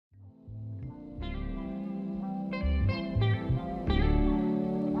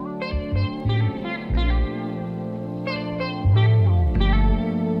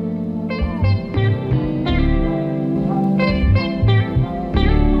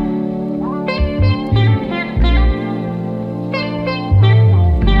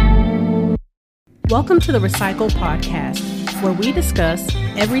Welcome to the Recycle Podcast, where we discuss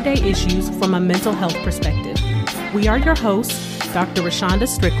everyday issues from a mental health perspective. We are your hosts, Dr. Rashonda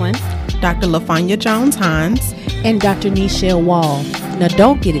Strickland, Dr. LaFanya Jones-Hines, and Dr. Nichelle Wall. Now,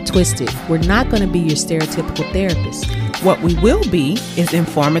 don't get it twisted. We're not going to be your stereotypical therapist. What we will be is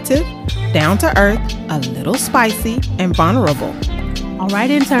informative, down to earth, a little spicy, and vulnerable. All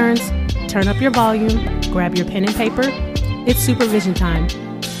right, interns, turn up your volume, grab your pen and paper. It's supervision time.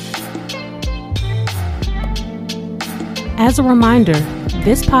 As a reminder,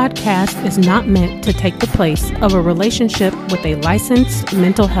 this podcast is not meant to take the place of a relationship with a licensed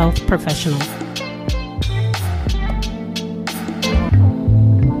mental health professional.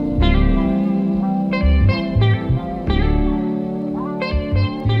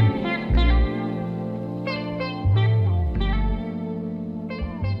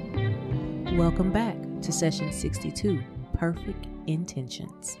 Welcome back to session 62, Perfect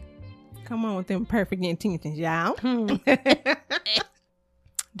Intentions. Come on with them perfect intentions, y'all.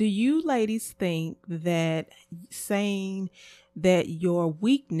 Do you ladies think that saying that your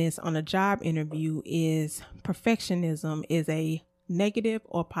weakness on a job interview is perfectionism is a negative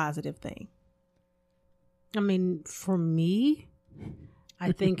or positive thing? I mean, for me,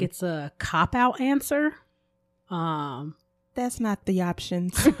 I think it's a cop-out answer. That's not the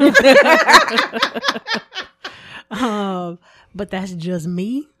options. But that's just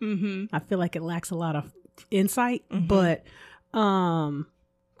me. Mm-hmm. I feel like it lacks a lot of insight, Mm-hmm. but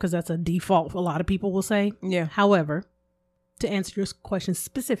because that's a default, a lot of people will say. Yeah. However, to answer your question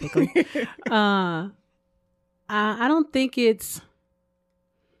specifically, I don't think it's.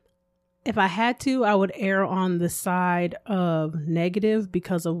 If I had to, I would err on the side of negative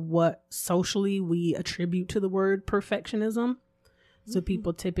because of what socially we attribute to the word perfectionism. So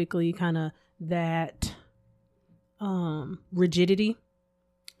people typically kind of that rigidity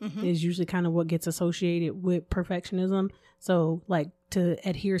is usually kind of what gets associated with perfectionism. So like to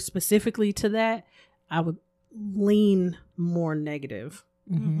adhere specifically to that, I would lean more negative.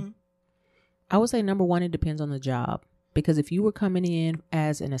 Mm-hmm. I would say number one, it depends on the job. Because if you were coming in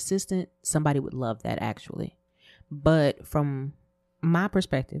as an assistant, somebody would love that actually. But from my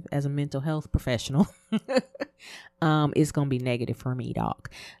perspective as a mental health professional, it's going to be negative for me, doc.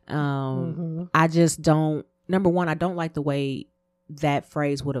 I just don't, number one, I don't like the way that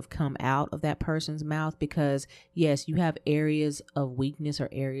phrase would have come out of that person's mouth because yes, you have areas of weakness or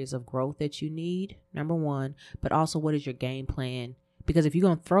areas of growth that you need, number one, but also what is your game plan? Because if you're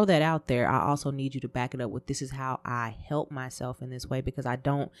going to throw that out there, I also need you to back it up with this is how I help myself in this way because I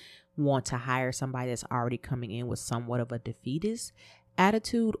don't want to hire somebody that's already coming in with somewhat of a defeatist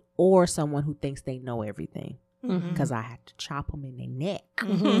attitude or someone who thinks they know everything because I have to chop them in their neck,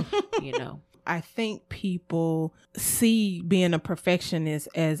 you know. I think people see being a perfectionist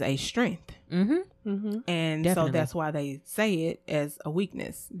as a strength. And Definitely. so that's why they say it as a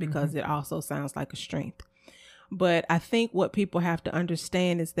weakness because it also sounds like a strength. But I think what people have to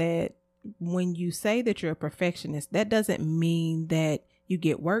understand is that when you say that you're a perfectionist, that doesn't mean that you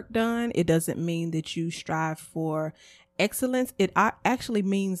get work done. It doesn't mean that you strive for excellence. It actually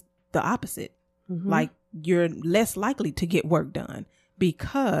means the opposite. Like you're less likely to get work done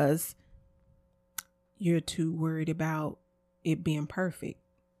because you're too worried about it being perfect.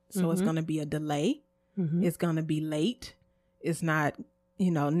 So it's going to be a delay. It's going to be late. It's not,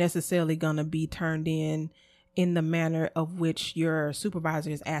 necessarily going to be turned in the manner of which your supervisor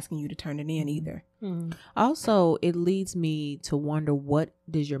is asking you to turn it in either. Also, it leads me to wonder what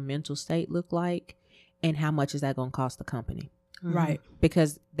does your mental state look like and how much is that going to cost the company? Right.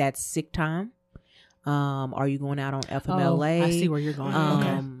 Because that's sick time. Are you going out on FMLA? I see where you're going.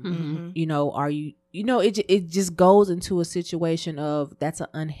 Are you, it just goes into a situation of that's an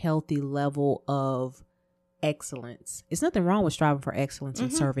unhealthy level of excellence. It's nothing wrong with striving for excellence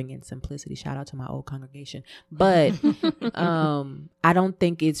and serving in simplicity. Shout out to my old congregation. But I don't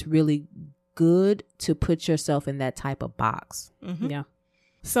think it's really good to put yourself in that type of box. Yeah.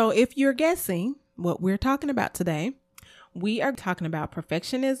 So if you're guessing what we're talking about today, we are talking about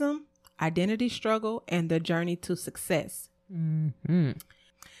perfectionism, identity struggle, and the journey to success.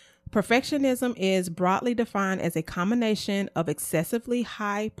 Perfectionism is broadly defined as a combination of excessively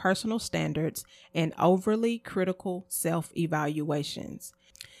high personal standards and overly critical self-evaluations.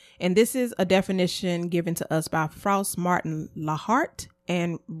 And this is a definition given to us by Frost, Martin, Lahart,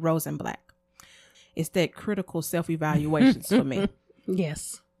 and Rosenblatt. It's that critical self-evaluations for me.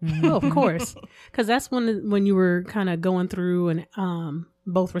 Yes. Oh, of course. Because that's when you were kind of going through and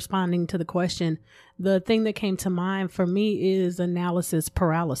both responding to the question. The thing that came to mind for me is analysis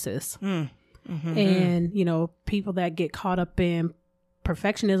paralysis. And, people that get caught up in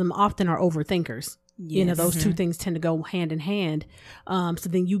perfectionism often are overthinkers. You know, Yes. those two things tend to go hand in hand. So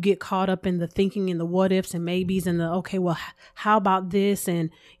then you get caught up in the thinking and the what ifs and maybes and the, okay, well, how about this? And,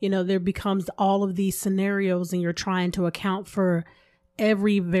 you know, there becomes all of these scenarios and you're trying to account for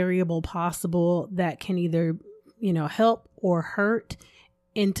every variable possible that can either, you know, help or hurt,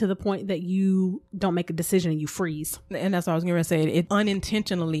 into the point that you don't make a decision and you freeze. And that's what I was going to say. It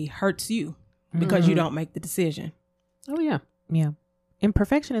unintentionally hurts you because you don't make the decision. Oh, yeah. Yeah. And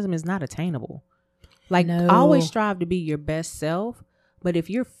perfectionism is not attainable. Like, No. always strive to be your best self. But if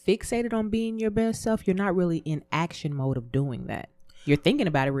you're fixated on being your best self, you're not really in action mode of doing that. You're thinking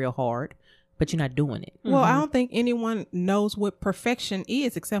about it real hard, but you're not doing it. Well, I don't think anyone knows what perfection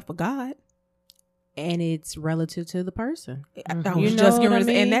is except for God. And it's relative to the person. I was You just know getting what I ready to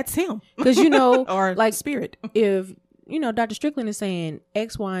say, mean? and that's him. Because, you know, or like, spirit. if, you know, Dr. Strickland is saying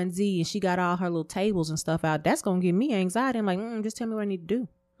X, Y, and Z, and she got all her little tables and stuff out, that's going to give me anxiety. I'm like, just tell me what I need to do.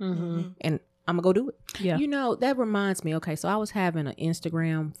 Mm-hmm. And I'm going to go do it. Yeah. You know, that reminds me. Okay, so I was having an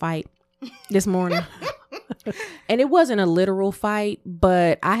Instagram fight this morning. And it wasn't a literal fight,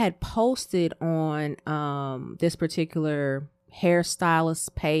 but I had posted on this particular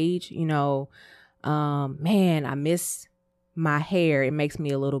hairstylist page, you know, man, I miss my hair. It makes me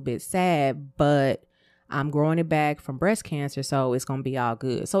a little bit sad, but I'm growing it back from breast cancer, so it's gonna be all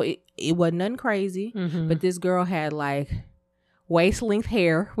good. So it wasn't nothing crazy, but this girl had like waist length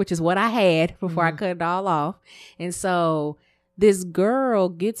hair, which is what I had before I cut it all off. And so this girl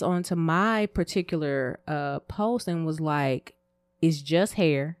gets onto my particular post and was like, it's just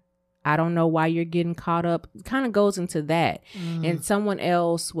hair. I don't know why you're getting caught up. It kind of goes into that. And someone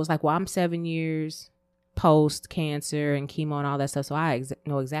else was like, well, I'm 7 years post cancer and chemo and all that stuff. So I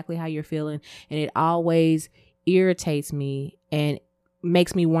know exactly how you're feeling. And it always irritates me and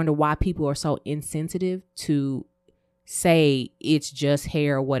makes me wonder why people are so insensitive to say it's just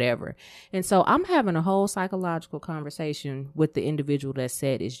hair or whatever. And so I'm having a whole psychological conversation with the individual that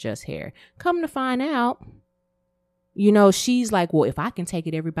said it's just hair. Come to find out, you know, she's like, well, if I can take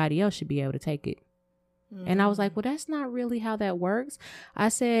it, everybody else should be able to take it. And I was like, well, that's not really how that works. I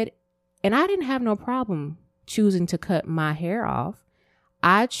said, and I didn't have no problem choosing to cut my hair off.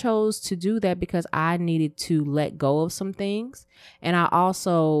 I chose to do that because I needed to let go of some things. And I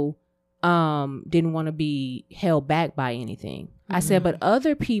also didn't want to be held back by anything. I said, but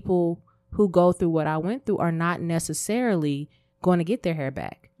other people who go through what I went through are not necessarily going to get their hair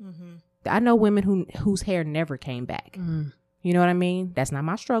back. I know women whose hair never came back. You know what I mean? That's not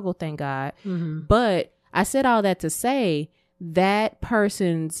my struggle, thank God. But I said all that to say that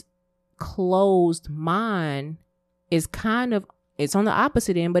person's closed mind is kind of, it's on the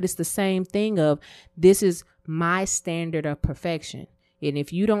opposite end, but it's the same thing of, this is my standard of perfection. And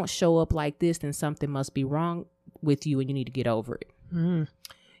if you don't show up like this, then something must be wrong with you and you need to get over it.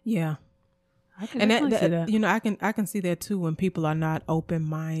 Yeah. I can And definitely see that, you know, I can see that too when people are not open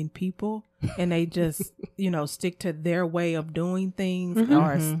mind people and they just, you know, stick to their way of doing things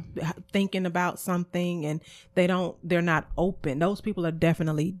or thinking about something and they're not open. Those people are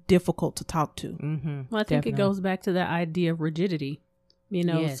definitely difficult to talk to. Well, I think it goes back to that idea of rigidity, you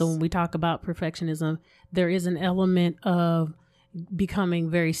know. Yes. So when we talk about perfectionism, there is an element of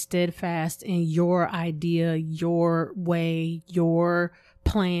becoming very steadfast in your idea, your way, your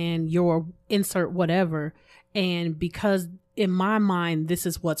plan, your insert whatever. And because in my mind, this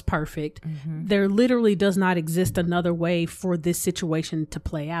is what's perfect, there literally does not exist another way for this situation to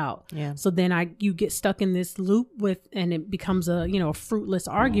play out. Yeah. So then you get stuck in this loop and it becomes a fruitless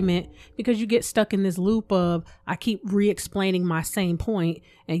argument because you get stuck in this loop of, I keep re-explaining my same point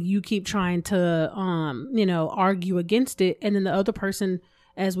and you keep trying to, argue against it. And then the other person,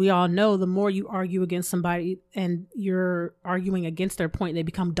 as we all know, the more you argue against somebody and you're arguing against their point, they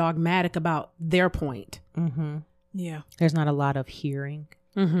become dogmatic about their point. Yeah. There's not a lot of hearing.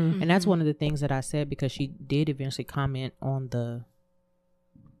 And that's one of the things that I said, because she did eventually comment on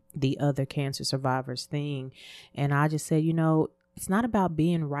the other cancer survivors thing. And I just said, it's not about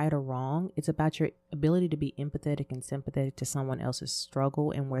being right or wrong. It's about your ability to be empathetic and sympathetic to someone else's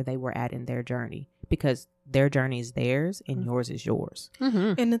struggle and where they were at in their journey, because their journey is theirs and yours is yours.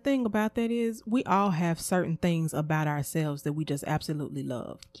 And the thing about that is we all have certain things about ourselves that we just absolutely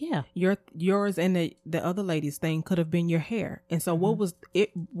love. Yeah. Yours and the other lady's thing could have been your hair. And so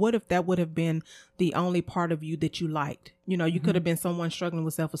what if that would have been the only part of you that you liked? You could have been someone struggling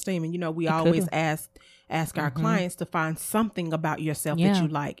with self-esteem. And we always ask our clients to find something about yourself that you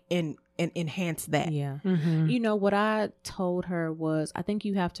like and enhance that. Yeah. What I told her was, I think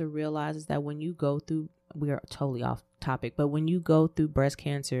you have to realize is that when you go through, we are totally off topic, but when you go through breast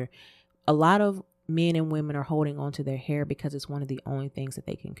cancer, a lot of men and women are holding on to their hair because it's one of the only things that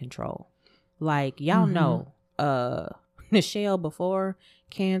they can control. Like, y'all know, Nichelle before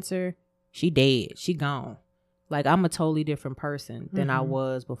cancer, she dead. She gone. Like, I'm a totally different person than I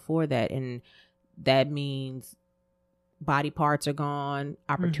was before that. And that means body parts are gone,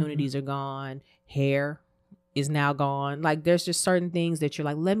 opportunities are gone, hair is now gone. Like, there's just certain things that you're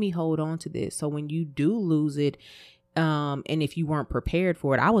like, let me hold on to this. So when you do lose it, and if you weren't prepared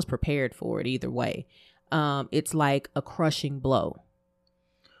for it, I was prepared for it either way. It's like a crushing blow.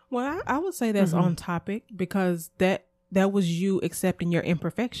 Well, I would say that's on topic, because that was you accepting your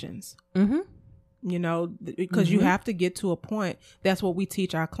imperfections. You know, because you have to get to a point. That's what we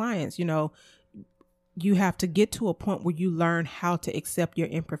teach our clients. You know, you have to get to a point where you learn how to accept your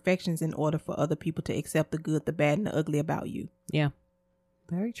imperfections in order for other people to accept the good, the bad, and the ugly about you. Yeah.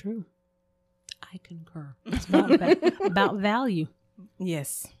 Very true. I concur. It's about value.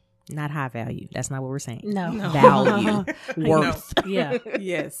 Yes. Not high value. That's not what we're saying. No. Value. Worth. Yeah.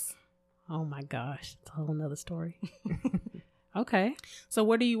 Yes. Oh my gosh. It's a whole nother story. Okay. So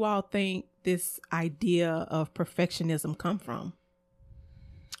where do you all think this idea of perfectionism come from?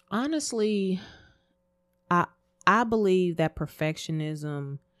 Honestly, I believe that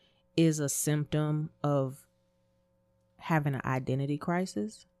perfectionism is a symptom of having an identity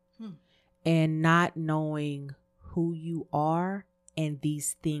crisis and not knowing who you are, and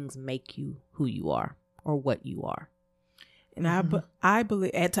these things make you who you are or what you are. And I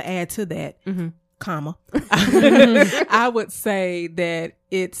believe, to add to that, comma, I would say that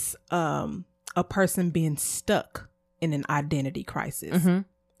it's a person being stuck in an identity crisis,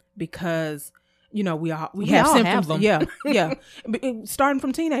 because you know we have symptoms. Have them. Yeah. Starting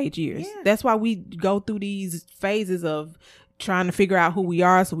from teenage years. Yeah. That's why we go through these phases of trying to figure out who we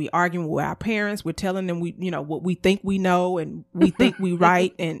are. So we arguing with our parents. We're telling them what we think we know, and we think we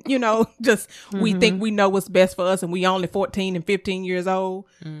right, and just we think we know what's best for us, and we only 14 and 15 years old.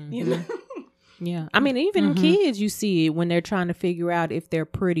 You know. Yeah. I mean, even kids, you see it when they're trying to figure out if they're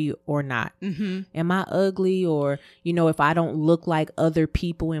pretty or not. Am I ugly? Or, if I don't look like other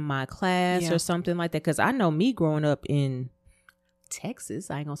people in my class or something like that. Because I know me growing up in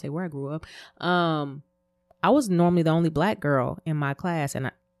Texas, I ain't going to say where I grew up. I was normally the only black girl in my class.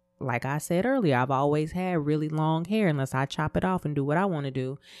 And like I said earlier, I've always had really long hair unless I chop it off and do what I want to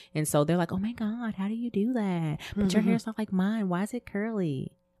do. And so they're like, oh my God, how do you do that? But your hair's not like mine. Why is it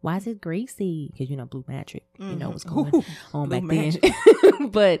curly? Why is it greasy? Because, Blue Magic, what's going on back then.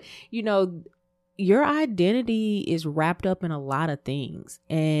 But, your identity is wrapped up in a lot of things.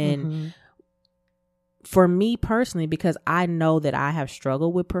 And for me personally, because I know that I have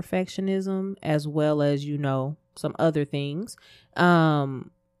struggled with perfectionism as well as, some other things,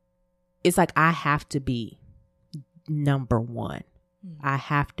 it's like I have to be number one. I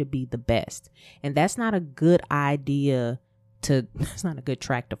have to be the best. And that's not a good idea. It's not a good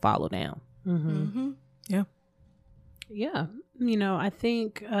track to follow down. Yeah. I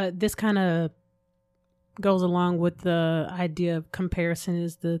think this kind of goes along with the idea of comparison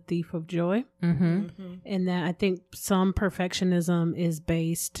is the thief of joy. And that I think some perfectionism is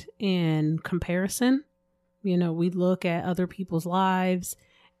based in comparison. We look at other people's lives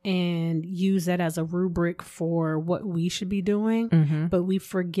and use that as a rubric for what we should be doing. But we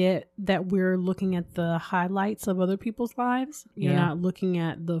forget that we're looking at the highlights of other people's lives. You're not looking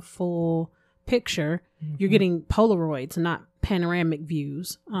at the full picture. You're getting Polaroids, not panoramic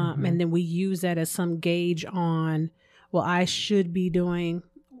views. And then we use that as some gauge on, well, I should be doing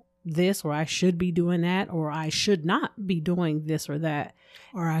this, or I should be doing that, or I should not be doing this or that,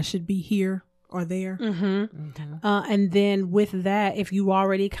 or I should be here or there. And then with that, if you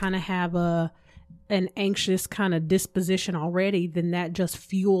already kind of have an anxious kind of disposition already, then that just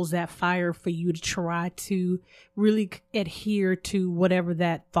fuels that fire for you to try to really adhere to whatever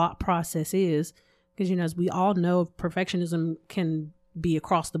that thought process is. Because, as we all know, perfectionism can be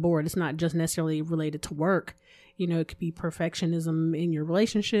across the board. It's not just necessarily related to work. It could be perfectionism in your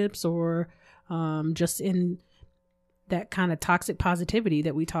relationships, or just in that kind of toxic positivity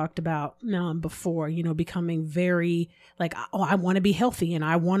that we talked about before, becoming very like, oh, I want to be healthy and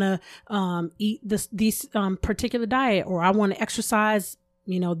I want to eat this particular diet, or I want to exercise,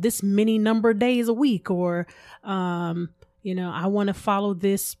 this many number of days a week, or, I want to follow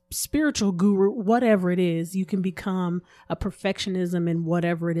this spiritual guru, whatever it is. You can become a perfectionism in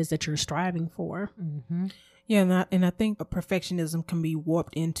whatever it is that you're striving for. Yeah. And I think perfectionism can be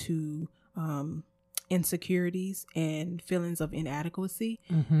warped into insecurities and feelings of inadequacy,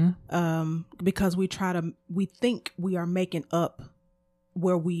 because we think we are making up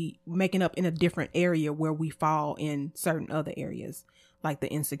in a different area where we fall in certain other areas, like the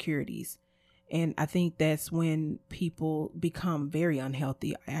insecurities. And I think that's when people become very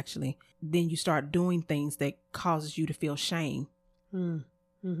unhealthy, actually. Then you start doing things that causes you to feel shame.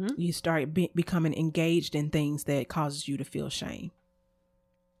 Mm-hmm. You start becoming engaged in things that causes you to feel shame.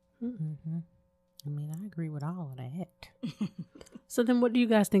 Mm-hmm. I mean, I agree with all of that. So then what do you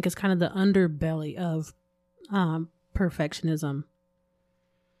guys think is kind of the underbelly of perfectionism?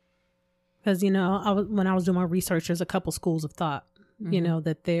 Because, when I was doing my research, there's a couple schools of thought,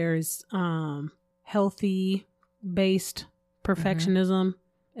 that there's healthy based perfectionism,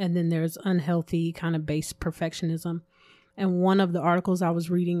 and then there's unhealthy kind of based perfectionism. And one of the articles I was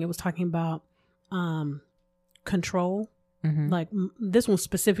reading, it was talking about control. Like this one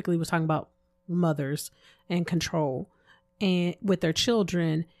specifically was talking about mothers and control and with their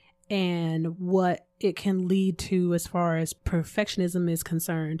children, and what it can lead to as far as perfectionism is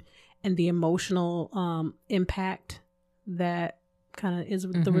concerned, and the emotional impact that kind of is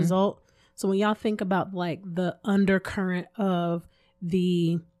the result. So when y'all think about like the undercurrent of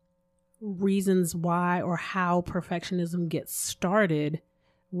the reasons why or how perfectionism gets started,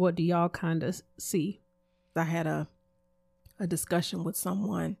 what do y'all kind of see? I had a discussion with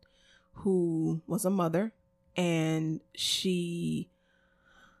someone who was a mother, and she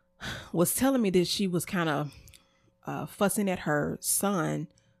was telling me that she was kind of fussing at her son.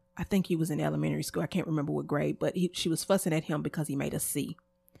 I think he was in elementary school. I can't remember what grade, but she was fussing at him because he made a C.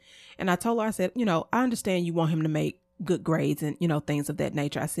 And I told her, I said, I understand you want him to make good grades and, things of that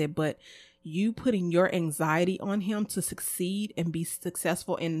nature. I said, but you putting your anxiety on him to succeed and be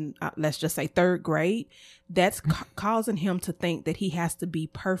successful in, let's just say 3rd grade, that's causing him to think that he has to be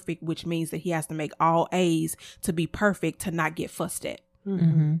perfect, which means that he has to make all A's to be perfect, to not get fussed at.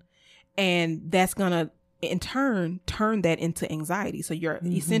 And that's going to, in turn that into anxiety. So you're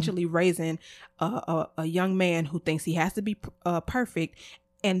essentially raising a young man who thinks he has to be perfect,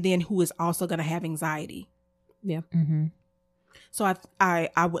 and then who is also going to have anxiety. Yeah. So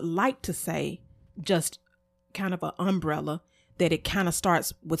I would like to say, just kind of an umbrella, that it kind of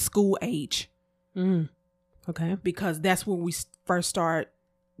starts with school age. Okay. Because that's where we first start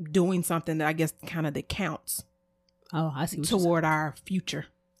doing something that I guess kind of that counts. Oh, I see. Toward our future.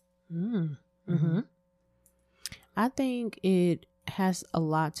 I think it has a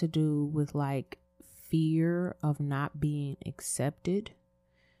lot to do with like fear of not being accepted.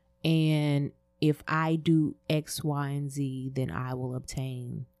 And if I do X, Y, and Z, then I will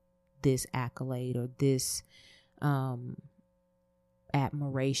obtain this accolade or this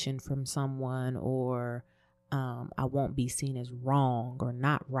admiration from someone, or I won't be seen as wrong or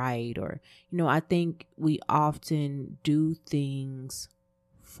not right. Or, I think we often do things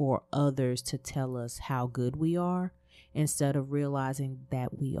for others to tell us how good we are, instead of realizing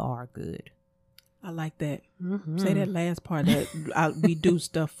that we are good. I like that. Say that last part, that we do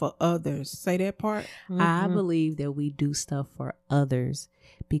stuff for others. Say that part. I believe that we do stuff for others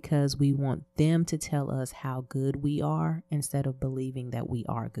because we want them to tell us how good we are, instead of believing that we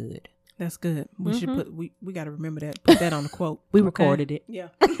are good. That's good. We should put, we got to remember that. Put that on the quote. We recorded it. Yeah.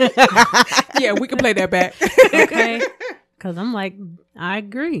 Yeah, we can play that back. Okay. Because I'm like, I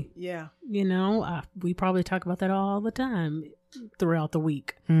agree. Yeah. We probably talk about that all the time throughout the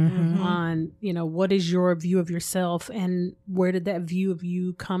week Mm-hmm. on, what is your view of yourself, and where did that view of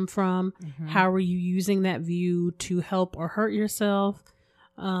you come from? Mm-hmm. How are you using that view to help or hurt yourself?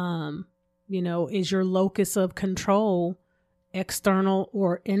 Is your locus of control external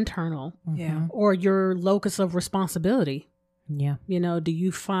or internal? Yeah. Or your locus of responsibility? Yeah. Do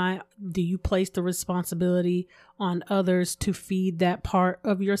you place the responsibility on others to feed that part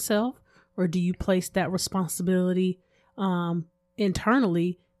of yourself, or do you place that responsibility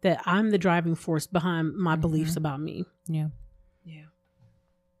internally, that I'm the driving force behind my beliefs about me? Yeah. Yeah.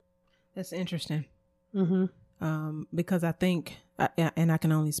 That's interesting. Mm-hmm. Because I think, and I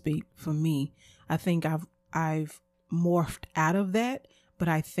can only speak for me, I think I've morphed out of that, but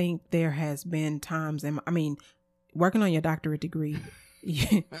I think there has been times, working on your doctorate degree,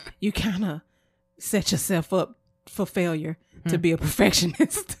 you kind of set yourself up for failure to be a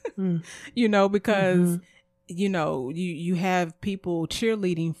perfectionist, because, you have people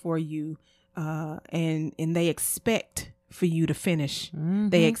cheerleading for you, and they expect for you to finish.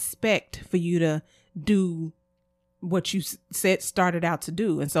 They expect for you to do what you started out to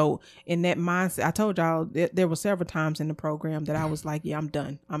do. And so in that mindset, I told y'all there were several times in the program that I was like, yeah, I'm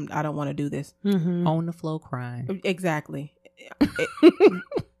done. I don't want to do this. On the floor crying. Exactly.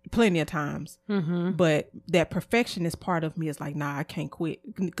 Plenty of times. But that perfectionist part of me is like, nah, I can't quit,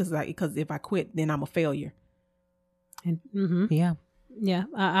 because if I quit, then I'm a failure. And Yeah.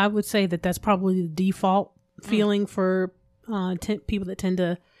 I would say that's probably the default feeling for people that tend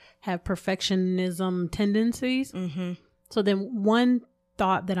to have perfectionism tendencies. Mm-hmm. So then one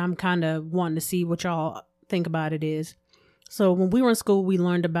thought that I'm kind of wanting to see what y'all think about it is, so when we were in school, we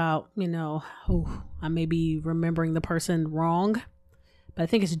learned about, I may be remembering the person wrong, but I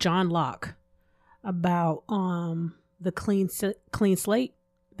think it's John Locke, about the clean slate,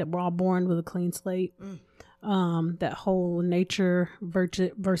 that we're all born with a clean slate. That whole nature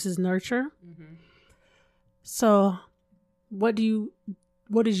versus nurture. Mm-hmm. So what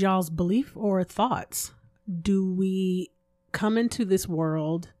is y'all's belief or thoughts? Do we come into this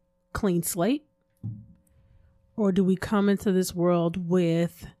world clean slate, or do we come into this world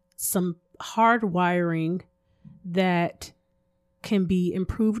with some hard wiring that can be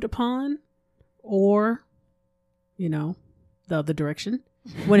improved upon, or, the other direction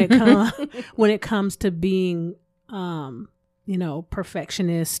when it comes to being,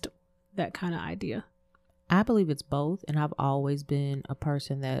 perfectionist, that kind of idea? I believe it's both, and I've always been a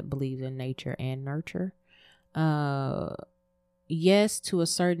person that believes in nature and nurture. Yes, to a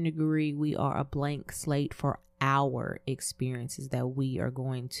certain degree, we are a blank slate for our experiences that we are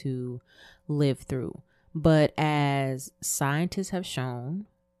going to live through. But as scientists have shown,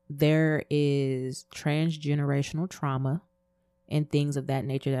 there is transgenerational trauma and things of that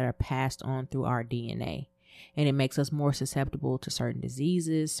nature that are passed on through our DNA. And it makes us more susceptible to certain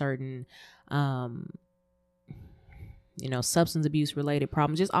diseases, certain, substance abuse related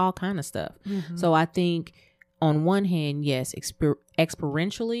problems, just all kind of stuff. Mm-hmm. So I think on one hand, yes,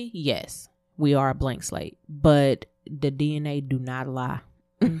 experientially, yes, we are a blank slate, but the DNA do not lie.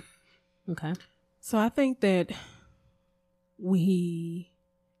 Okay. So I think that we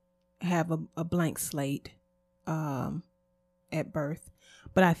have a blank slate at birth,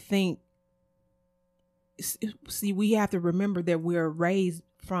 but I think, we have to remember that we're raised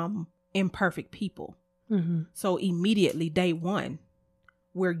from imperfect people. Mm-hmm. So immediately, day one,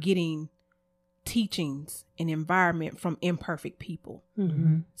 we're getting teachings and environment from imperfect people.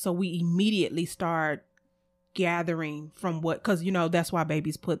 Mm-hmm. So we immediately start gathering from because that's why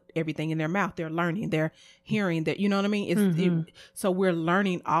babies put everything in their mouth. They're learning, they're hearing that, you know what I mean? So we're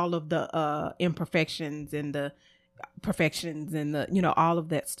learning all of the imperfections and the perfections and the all of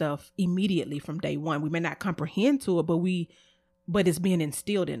that stuff immediately from day one. We may not comprehend to it, but it's being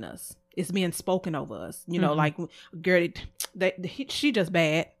instilled in us. It's being spoken over us. Like, girl, she just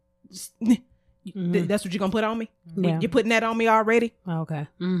bad. That's what you're gonna put on me? Yeah. You're putting that on me already? Okay.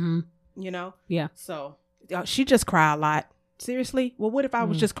 Mm-hmm. Yeah. So she just cry a lot. Seriously? Well, what if I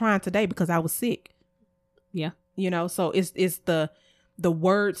was just crying today because I was sick? Yeah. So it's the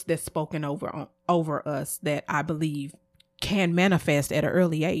words that's spoken over us that I believe can manifest at an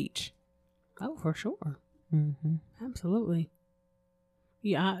early age. Oh, for sure. Mm-hmm. Absolutely.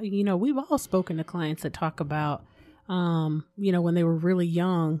 Yeah. We've all spoken to clients that talk about, when they were really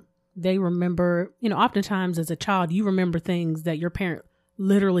young, they remember, oftentimes as a child, you remember things that your parent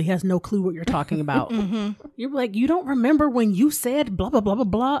literally has no clue what you're talking about. Mm-hmm. You're like, you don't remember when you said blah, blah, blah, blah,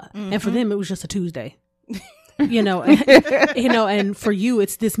 blah. Mm-hmm. And for them, it was just a Tuesday. And for you,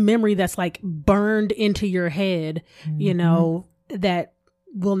 it's this memory that's like burned into your head, that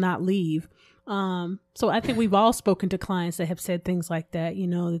will not leave. So I think we've all spoken to clients that have said things like that,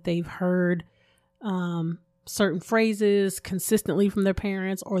 that they've heard certain phrases consistently from their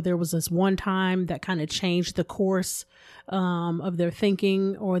parents, or there was this one time that kind of changed the course of their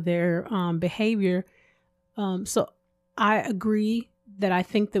thinking or their behavior. So I agree that I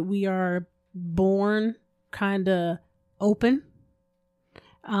think that we are born kind of open,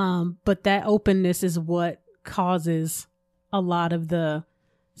 but that openness is what causes a lot of the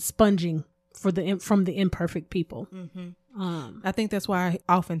sponging from the imperfect people. Mm-hmm. I think that's why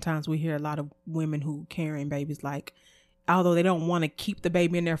oftentimes we hear a lot of women who carrying babies, like, although they don't want to keep the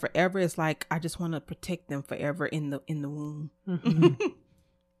baby in there forever, it's like, I just want to protect them forever in the womb. Mm-hmm.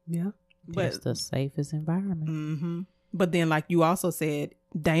 Yeah, but it's the safest environment. Mm-hmm. But then, like you also said,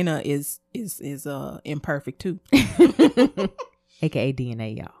 Dana is imperfect too, aka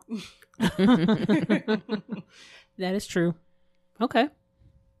DNA, y'all. That is true. Okay.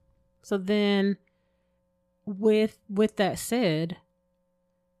 So then, with that said,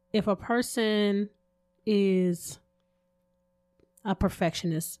 if a person is a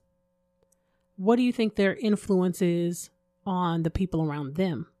perfectionist, what do you think their influence is on the people around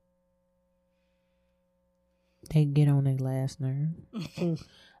them? They get on their last nerve.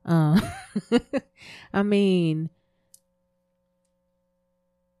 I mean,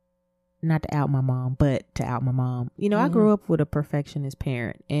 not to out my mom, but to out my mom. I grew up with a perfectionist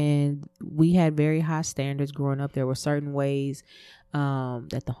parent, and we had very high standards growing up. There were certain ways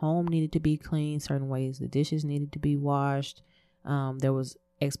that the home needed to be clean, certain ways the dishes needed to be washed. There was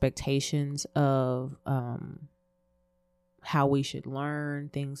expectations of how we should learn,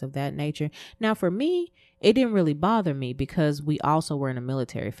 things of that nature. Now, for me, it didn't really bother me because we also were in a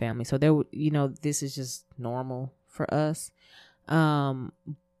military family. So there, this is just normal for us. And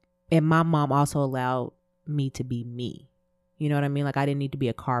my mom also allowed me to be me. You know what I mean? Like, I didn't need to be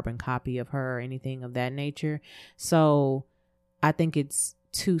a carbon copy of her or anything of that nature. So I think it's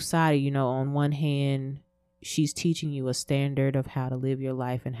two-sided. On one hand, she's teaching you a standard of how to live your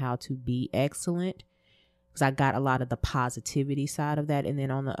life and how to be excellent. Because I got a lot of the positivity side of that. And then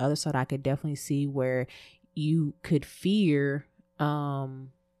on the other side, I could definitely see where you could fear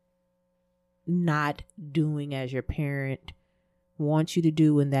not doing as your parent wants you to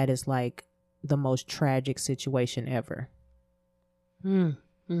do. And that is like the most tragic situation ever.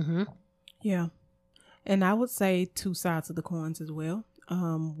 Mm-hmm. Yeah. And I would say two sides of the coins as well.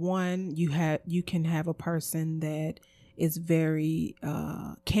 One, you can have a person that is very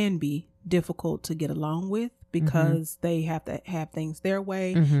can be difficult to get along with because they have to have things their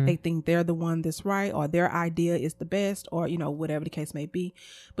way. They think they're the one that's right, or their idea is the best, or whatever the case may be.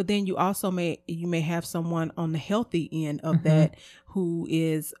 But then you also may have someone on the healthy end of that who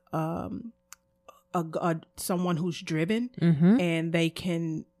is someone who's driven, and they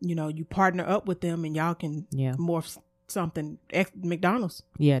can you partner up with them and y'all can morph something McDonald's.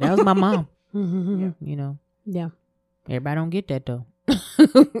 Yeah, that was my mom. Yeah. Everybody don't get that though.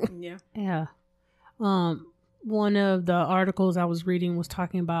 Yeah. One of the articles I was reading was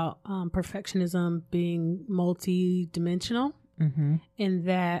talking about perfectionism being multi-dimensional, and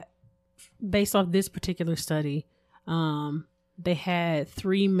that based off this particular study, they had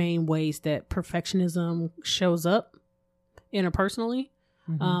 3 main ways that perfectionism shows up interpersonally.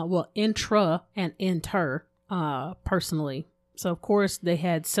 Intra and inter personally. So of course they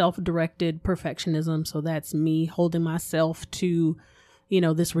had self-directed perfectionism. So that's me holding myself to,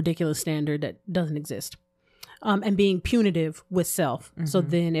 this ridiculous standard that doesn't exist. And being punitive with self. So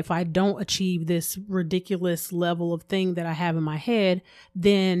then if I don't achieve this ridiculous level of thing that I have in my head,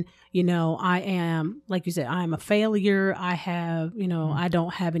 then, I am, like you said, I am a failure. I have, I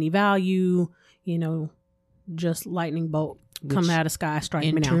don't have any value, just lightning bolt come out of sky, strike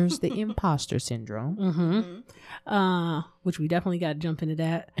me now. Enters the imposter syndrome. Which we definitely got to jump into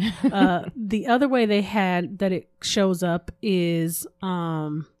that. The other way they had that it shows up is,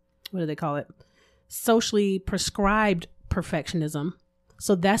 what do they call it? Socially prescribed perfectionism.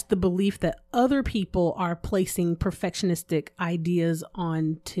 So that's the belief that other people are placing perfectionistic ideas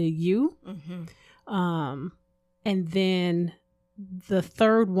onto you. And then the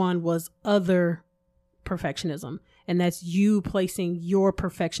third one was other perfectionism. And that's you placing your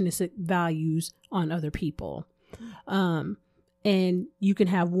perfectionistic values on other people. And you can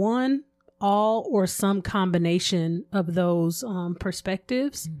have one, all, or some combination of those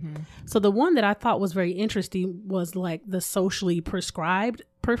perspectives. So the one that I thought was very interesting was like the socially prescribed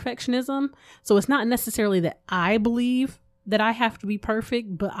perfectionism. So it's not necessarily that I believe that I have to be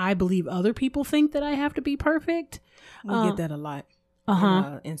perfect, but I believe other people think that I have to be perfect. We get that a lot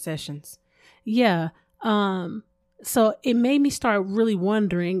in sessions. Yeah. So it made me start really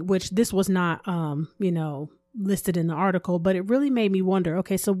wondering, which this was not, listed in the article, but it really made me wonder,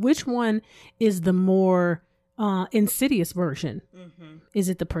 okay, so which one is the more insidious version? Is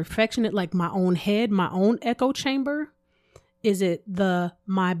it the perfectionist, like my own head, my own echo chamber? Is it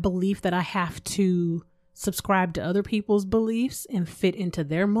my belief that I have to subscribe to other people's beliefs and fit into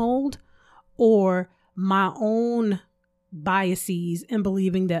their mold, or my own biases and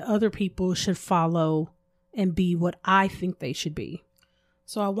believing that other people should follow and be what I think they should be?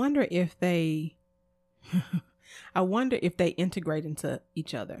 So I wonder if they integrate into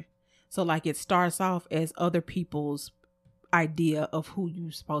each other. So like it starts off as other people's idea of who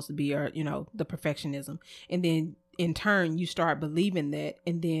you're supposed to be, or, the perfectionism. And then in turn, you start believing that.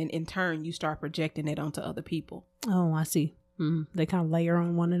 And then in turn, you start projecting it onto other people. Oh, I see. They kind of layer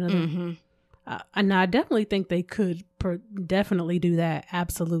on one another. And I definitely think they could definitely do that.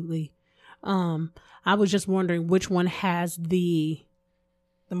 Absolutely. I was just wondering which one has the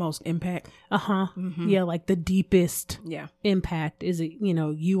most impact. Yeah, like the deepest impact. Is it,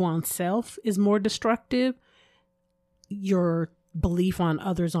 you on self is more destructive, your belief on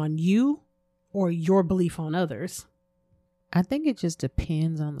others on you, or your belief on others? I think it just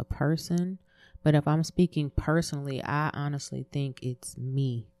depends on the person. But if I'm speaking personally, I honestly think it's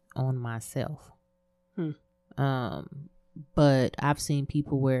me on myself. But I've seen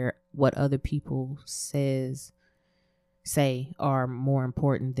people where what other people say are more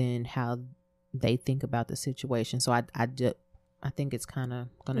important than how they think about the situation. So I think it's kind of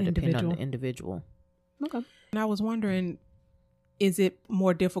going to depend on the individual. Okay. And I was wondering is it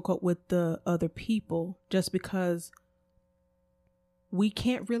more difficult with the other people just because we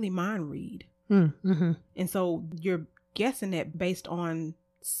can't really mind read? Mm-hmm. And so you're guessing that based on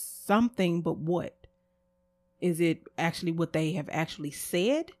something, but what? Is it actually what they have actually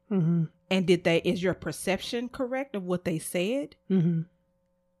said? Mm-hmm. And is your perception correct of what they said? Mm-hmm.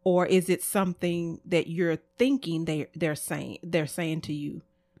 Or is it something that you're thinking they're saying to you,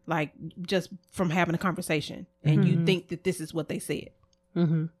 like just from having a conversation, and you think that this is what they said?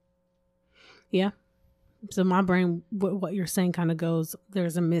 Mm-hmm. Yeah. So my brain, what you're saying kind of goes,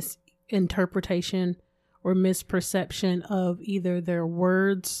 there's a misinterpretation or misperception of either their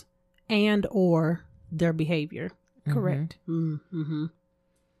words and or their behavior. Correct. Mm-hmm.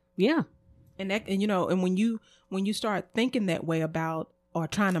 Yeah. And when you start thinking that way about or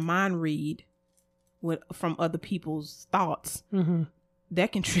trying to mind read from other people's thoughts,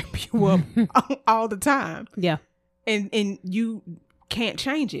 that can trip you up all the time. Yeah. And you can't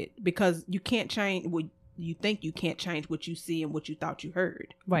change it because you can't change what you think. You can't change what you see and what you thought you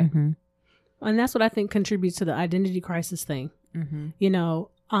heard. Right. Mm-hmm. And that's what I think contributes to the identity crisis thing.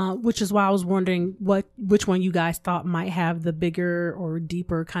 Mm-hmm. Which is why I was wondering which one you guys thought might have the bigger or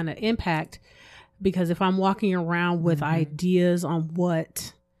deeper kind of impact. Because if I'm walking around with ideas on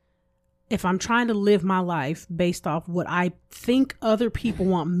if I'm trying to live my life based off what I think other people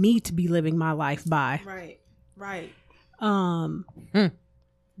want me to be living my life by. Right.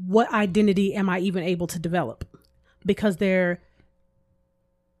 What identity am I even able to develop? Because they're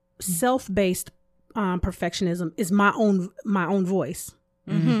self-based perfectionism is my own voice.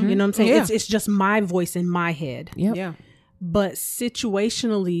 Mm-hmm. You know what I'm saying? Yeah. It's just my voice in my head. Yep. Yeah. But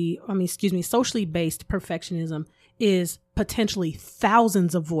socially based perfectionism is potentially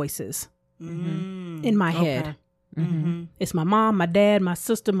thousands of voices in my head. Mm-hmm. It's my mom, my dad, my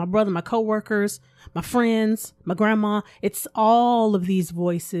sister, my brother, my coworkers, my friends, my grandma. It's all of these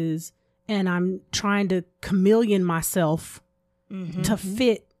voices. And I'm trying to chameleon myself to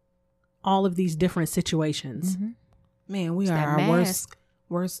fit all of these different situations. Mm-hmm. Man, we It's are that our mask.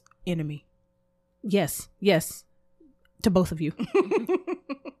 worst enemy. Yes. To both of you.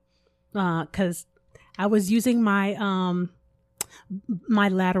 Because I was using my my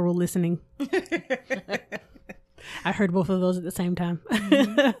lateral listening. I heard both of those at the same time.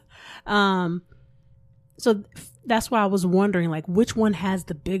 So that's why I was wondering, like, which one has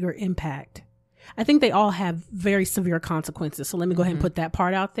the bigger impact? I think they all have very severe consequences. So let me go ahead and put that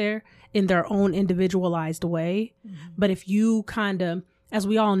part out there in their own individualized way. But if you kind of, as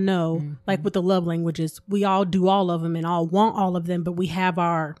we all know, like with the love languages, we all do all of them and all want all of them, but we have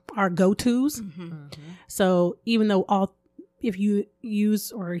our go-tos. So even though if you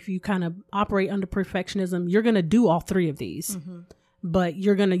use or if you kind of operate under perfectionism, you're going to do all three of these, but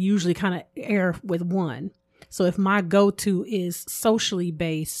you're going to usually kind of err with one. So if my go-to is socially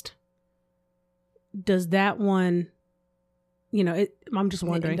based, does that one, I'm just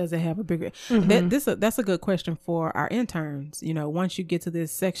wondering. Does it have a bigger? That's a good question for our interns. Once you get to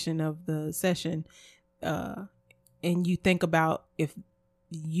this section of the session, and you think about if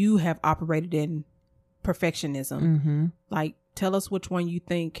you have operated in perfectionism, like tell us which one you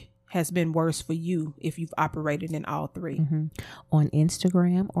think has been worse for you if you've operated in all three. On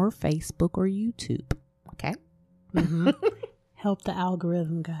Instagram or Facebook or YouTube. Okay. Help the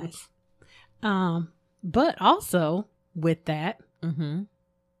algorithm, guys. But also with that,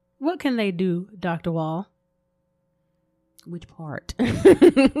 what can they do, Dr. Wall? Which part?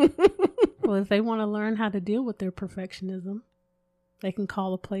 Well, if they want to learn how to deal with their perfectionism, they can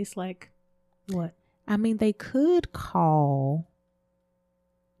call a place like what? I mean, they could call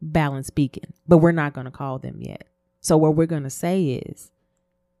Balanced Beacon, but we're not going to call them yet. So what we're going to say is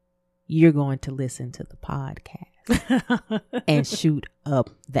you're going to listen to the podcast and shoot up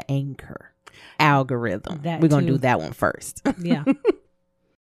the Anchor algorithm. That we're going to too. do that one first. Yeah.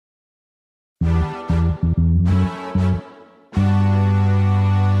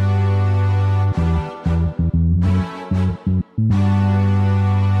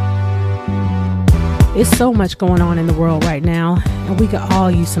 It's so much going on in the world right now, and we could all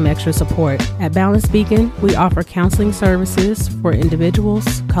use some extra support. At Balanced Beacon, we offer counseling services for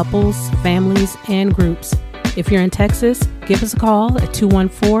individuals, couples, families, and groups. If you're in Texas, give us a call at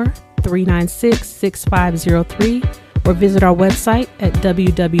 214-396-6503 or visit our website at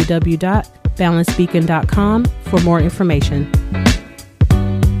www.balancedbeacon.com for more information.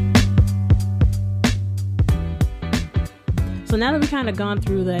 So now that we've kind of gone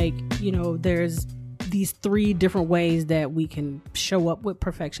through, there's these three different ways that we can show up with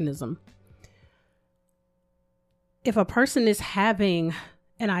perfectionism. If a person is having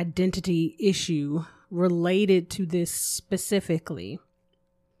an identity issue related to this specifically,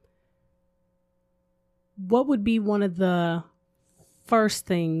 what would be one of the first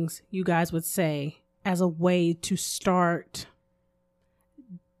things you guys would say as a way to start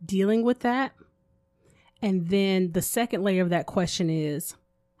dealing with that? And then the second layer of that question is,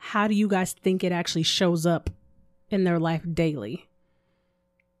 how do you guys think it actually shows up in their life daily?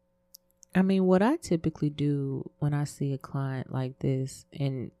 I mean, what I typically do when I see a client like this,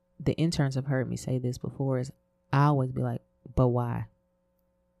 and the interns have heard me say this before, is I always be like, but why?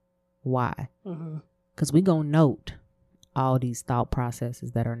 Why? Because we gonna note all these thought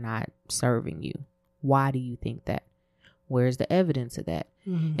processes that are not serving you. Why do you think that? Where's the evidence of that?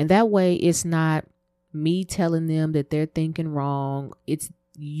 And that way it's not me telling them that they're thinking wrong. It's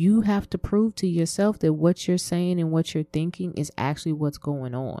you have to prove to yourself that what you're saying and what you're thinking is actually what's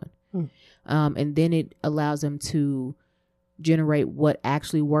going on. And then it allows them to generate what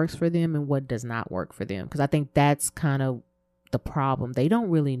actually works for them and what does not work for them. Because I think that's kind of the problem. They don't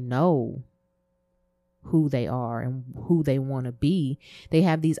really know who they are and who they want to be. They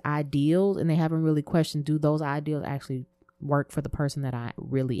have these ideals and they haven't really questioned, do those ideals actually work for the person that I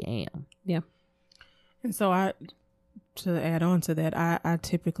really am? Yeah. And so to add on to that, I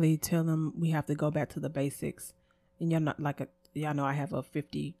typically tell them we have to go back to the basics. And y'all know I have a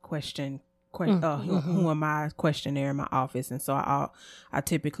 50 question who am I questionnaire in my office. And so I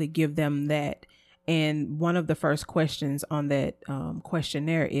typically give them that. And one of the first questions on that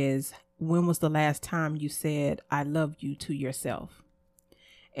questionnaire is, when was the last time you said, I love you to yourself?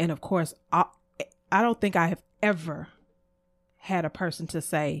 And of course, I don't think I have ever had a person to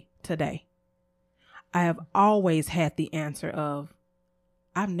say today. I have always had the answer of,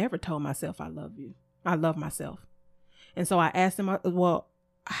 I've never told myself I love you. I love myself. And so I asked them, well,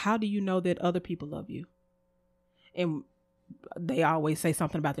 how do you know that other people love you? And they always say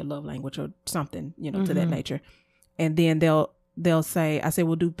something about their love language or something, to that nature. And then they'll say, I say,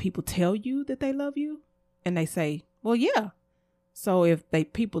 well, do people tell you that they love you? And they say, well, yeah. So if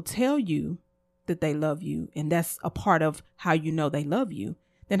people tell you that they love you, and that's a part of how you know they love you,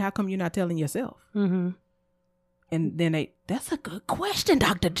 then how come you're not telling yourself? And then that's a good question,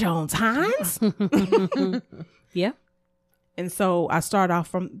 Dr. Jones-Hines. Yeah. And so I start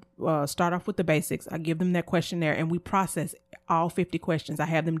off with the basics. I give them that questionnaire and we process all 50 questions. I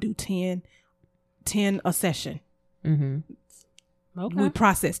have them do 10 a session. Okay. We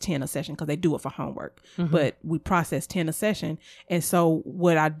process 10 a session because they do it for homework, but we process 10 a session. And so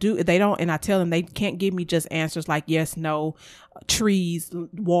what I do, and I tell them they can't give me just answers like yes, no, trees,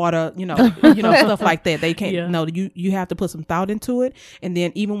 water, stuff like that. They can't, no, you have to put some thought into it. And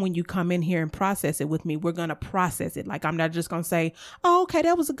then even when you come in here and process it with me, we're going to process it. Like, I'm not just going to say, oh, okay,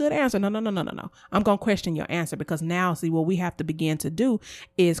 that was a good answer. No. I'm going to question your answer, because now, see, what we have to begin to do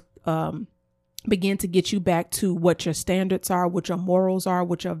is, begin to get you back to what your standards are, what your morals are,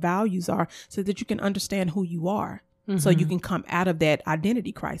 what your values are, so that you can understand who you are. So you can come out of that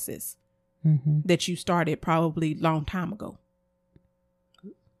identity crisis that you started probably long time ago.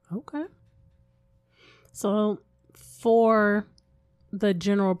 Okay. So for the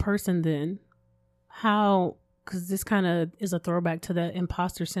general person then, because this kind of is a throwback to the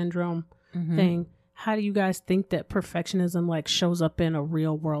imposter syndrome thing, how do you guys think that perfectionism shows up in a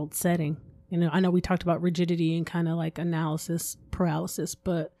real world setting? I know we talked about rigidity and kind of analysis paralysis,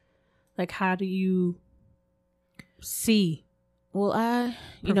 but how do you see? Well,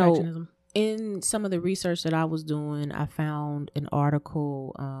 perfectionism? In some of the research that I was doing, I found an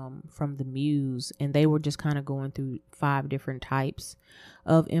article from the Muse, and they were just kind of going through 5 different types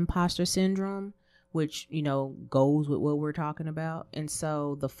of imposter syndrome, which, goes with what we're talking about. And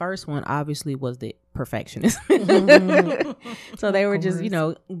so the first one obviously was the perfectionist. So they were just,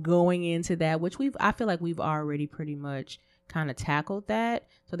 going into that, which I feel like we've already pretty much kind of tackled that.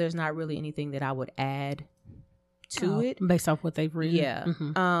 So there's not really anything that I would add to it. Based off what they've read. Yeah.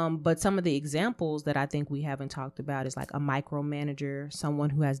 But some of the examples that I think we haven't talked about is like a micromanager, someone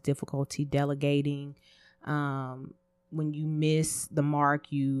who has difficulty delegating. When you miss the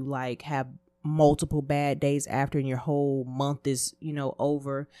mark, you have multiple bad days after, and your whole month is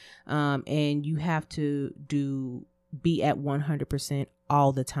over, and you have to be at 100%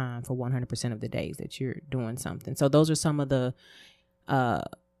 all the time for 100% of the days that you're doing something. So those are some of the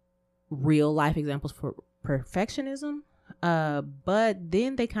real life examples for perfectionism, but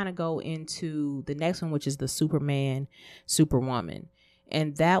then they kind of go into the next one, which is the Superman, Superwoman,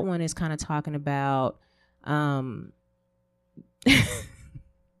 and that one is kind of talking about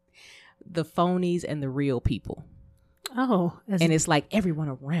the phonies and the real people. Oh, and it's like everyone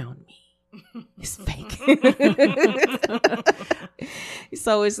around me It's fake.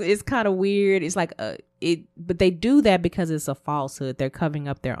 So it's kind of weird. It's like but they do that because it's a falsehood. They're covering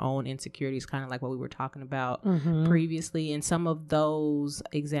up their own insecurities, kind of like what we were talking about previously. And some of those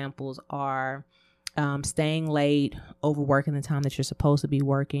examples are staying late, overworking the time that you're supposed to be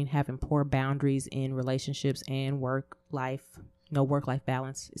working, having poor boundaries in relationships and work life. No work-life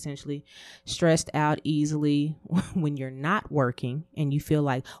balance, essentially. Stressed out easily when you're not working and you feel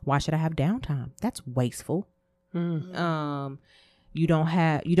like, why should I have downtime? That's wasteful. You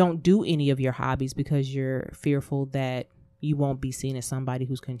don't do any of your hobbies because you're fearful that you won't be seen as somebody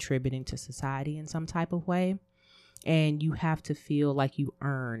who's contributing to society in some type of way. And you have to feel like you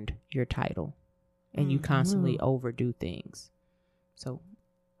earned your title and you constantly overdo things. So,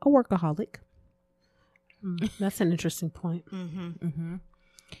 a workaholic. That's an interesting point.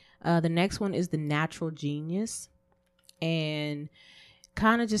 The next one is the natural genius, and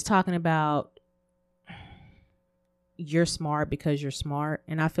kind of just talking about you're smart because you're smart.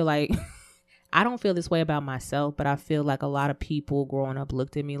 And I feel like I don't feel this way about myself, but I feel like a lot of people growing up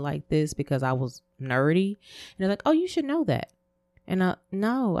looked at me like this because I was nerdy, and they're like, "Oh, you should know that." And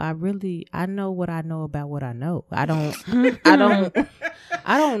no, I know what I know about what I know. I don't know.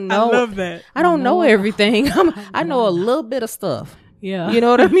 I love that. I don't know everything. I know a little bit of stuff. Yeah. You know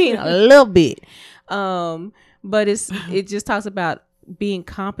what I mean? A little bit. But it just talks about being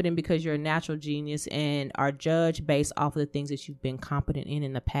competent because you're a natural genius and are judged based off of the things that you've been competent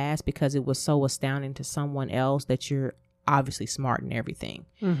in the past because it was so astounding to someone else that you're obviously smart in everything.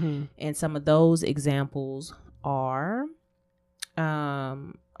 And some of those examples are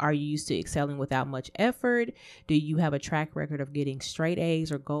you used to excelling without much effort? Do you have a track record of getting straight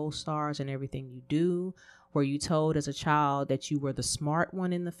A's or gold stars in everything you do? Were you told as a child that you were the smart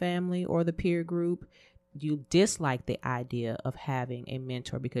one in the family or the peer group? Do you dislike the idea of having a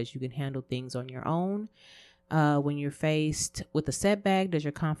mentor because you can handle things on your own? When you're faced with a setback, does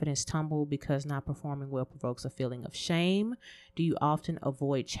your confidence tumble because not performing well provokes a feeling of shame? Do you often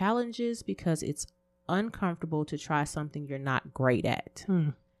avoid challenges because it's uncomfortable to try something you're not great at?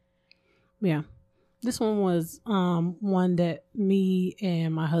 Yeah, this one was one that me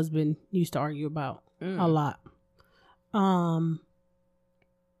and my husband used to argue about a lot.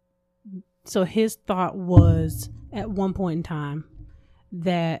 So his thought was at one point in time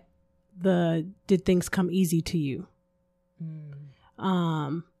that did things come easy to you?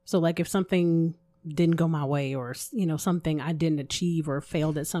 So like if something didn't go my way or something I didn't achieve or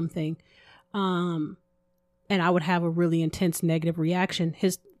failed at something, and I would have a really intense negative reaction.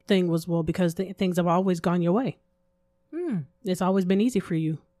 His thing was, well, because things have always gone your way. It's always been easy for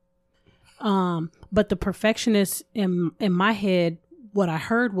you. But the perfectionist in my head, what I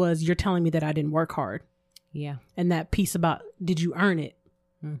heard was, you're telling me that I didn't work hard. Yeah. And that piece about, did you earn it?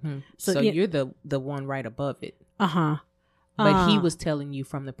 So you're the one right above it. But he was telling you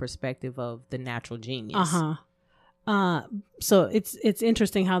from the perspective of the natural genius. So it's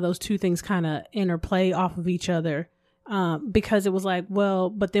interesting how those two things kind of interplay off of each other, because it was like, well,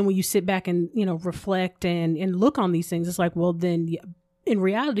 but then when you sit back and reflect and look on these things, it's like, well, then in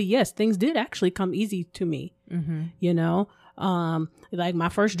reality, yes, things did actually come easy to me. Like my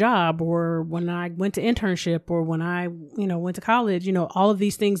first job, or when I went to internship, or when I went to college, all of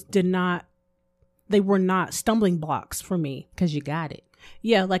these things they were not stumbling blocks for me, because you got it.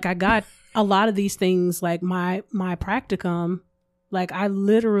 Yeah, like I got a lot of these things, like my practicum, like I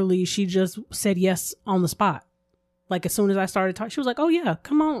literally, she just said yes on the spot. Like as soon as I started talking, she was like, oh yeah,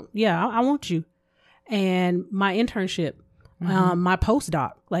 come on. Yeah, I want you. And my internship, my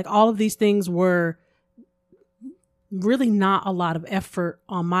postdoc, like all of these things were really not a lot of effort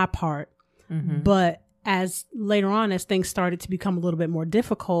on my part. But as later on, as things started to become a little bit more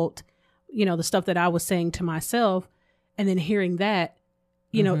difficult, the stuff that I was saying to myself and then hearing that,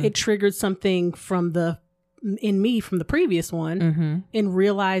 it triggered something in me from the previous one, and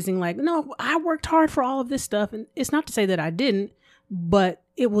realizing like, no, I worked hard for all of this stuff. And it's not to say that I didn't, but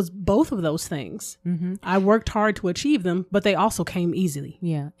it was both of those things. I worked hard to achieve them, but they also came easily.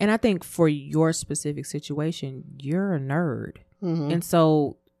 Yeah. And I think for your specific situation, you're a nerd. And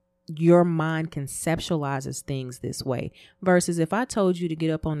so your mind conceptualizes things this way, versus if I told you to get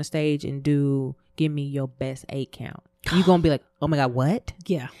up on the stage and give me your best 8 count, you're going to be like, oh my God, what?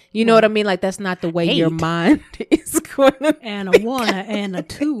 Yeah. You know what I mean? Like, that's not the way 8. Your mind is going to. And a 1, and a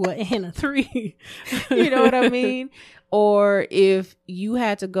 2, and a 3. You know what I mean? Or if you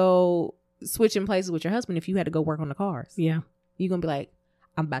had to go switching places with your husband, if you had to go work on the cars. Yeah. You're going to be like,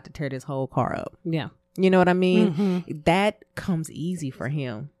 I'm about to tear this whole car up. Yeah. You know what I mean? That comes easy for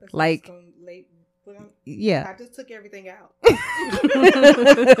him. That's like, Yeah. I just took everything out.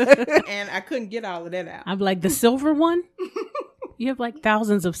 And I couldn't get all of that out. I'm like, the silver one? You have like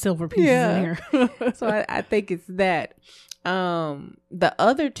thousands of silver pieces in here. So I think it's that. The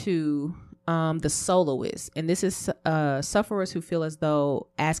other two, the soloists, and this is sufferers who feel as though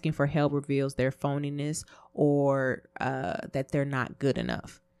asking for help reveals their phoniness or that they're not good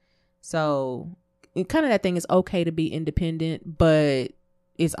enough. So kind of that thing is okay to be independent, but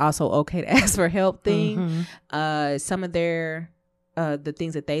it's also okay to ask for help thing. Some of their the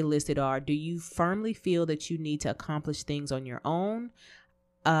things that they listed are: do you firmly feel that you need to accomplish things on your own?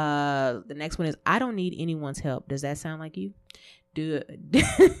 The next one is, I don't need anyone's help. Does that sound like you? Do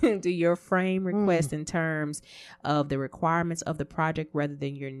your frame request in terms of the requirements of the project rather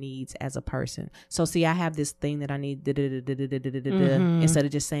than your needs as a person. So see, I have this thing that I need instead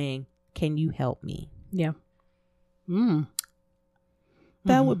of just saying, can you help me? Yeah.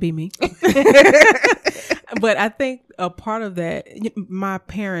 That would be me. But I think a part of that, my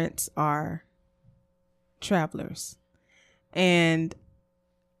parents are travelers. And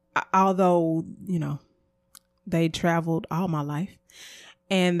although, they traveled all my life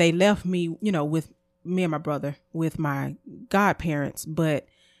and they left me, with me and my brother, with my godparents, but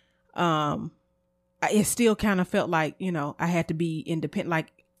it still kind of felt like, I had to be independent.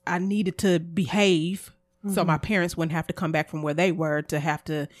 Like I needed to behave so my parents wouldn't have to come back from where they were to have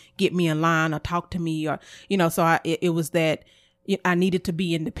to get me in line or talk to me or, so it was that I needed to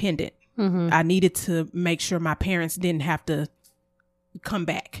be independent. I needed to make sure my parents didn't have to come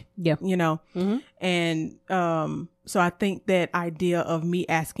back. Yeah. And so I think that idea of me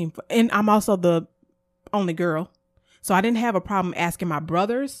asking for, and I'm also the only girl, so I didn't have a problem asking my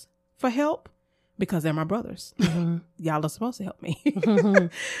brothers for help because they're my brothers. Y'all are supposed to help me.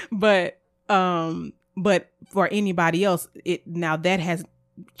 But for anybody else, now that has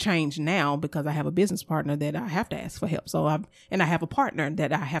changed now because I have a business partner that I have to ask for help. So I have a partner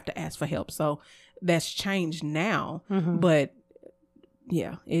that I have to ask for help. So that's changed now. But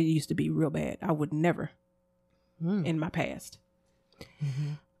yeah, it used to be real bad. I would never in my past.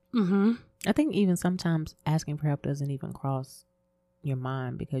 I think even sometimes asking for help doesn't even cross your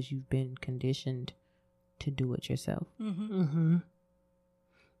mind because you've been conditioned to do it yourself.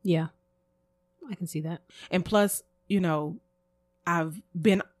 Yeah, I can see that. And plus, I've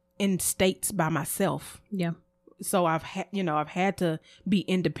been in states by myself. Yeah. So I've had to be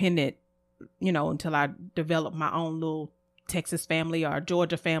independent, until I develop my own little Texas family or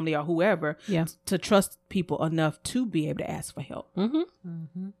Georgia family or whoever, to trust people enough to be able to ask for help.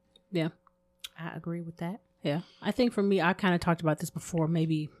 Yeah, I agree with that. Yeah, I think for me, I kind of talked about this before,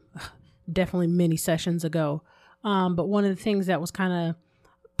 maybe definitely many sessions ago. But one of the things that was kind of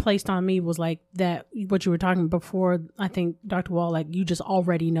placed on me was like that, what you were talking before, I think, Dr. Wall, like you just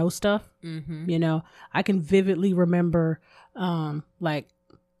already know stuff. I can vividly remember, like,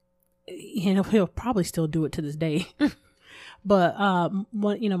 he'll probably still do it to this day. But,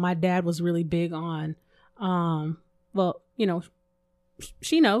 my dad was really big on,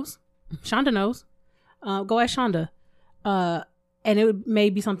 she knows, Shonda knows, go ask Shonda. And it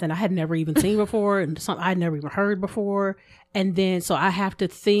may be something I had never even seen before and something I'd never even heard before. And then, so I have to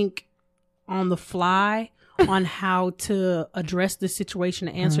think on the fly on how to address this situation,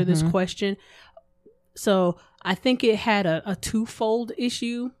 to answer this question. So I think it had a twofold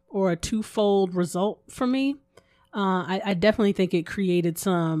issue or a twofold result for me. I definitely think it created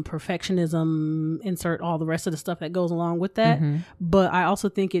some perfectionism, insert all the rest of the stuff that goes along with that. But I also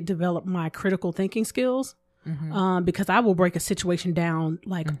think it developed my critical thinking skills. Because I will break a situation down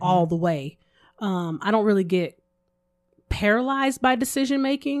like all the way. I don't really get paralyzed by decision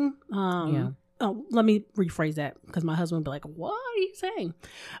making. Let me rephrase that because my husband would be like, what are you saying?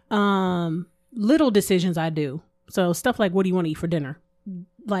 Little decisions I do. So stuff like, what do you want to eat for dinner?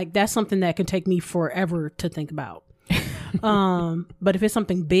 Like that's something that can take me forever to think about. But if it's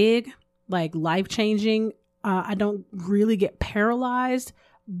something big, like life changing, I don't really get paralyzed,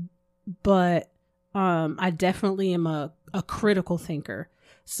 but I definitely am a critical thinker.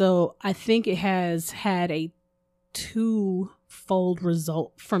 So I think it has had a twofold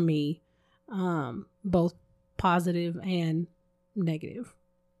result for me, both positive and negative.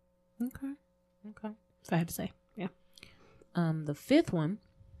 Okay. If I had to say, yeah. The fifth one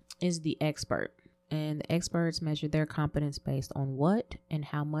is the expert. And the experts measure their competence based on what and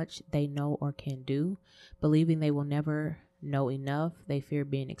how much they know or can do. Believing they will never know enough, they fear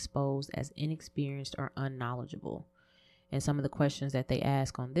being exposed as inexperienced or unknowledgeable. And some of the questions that they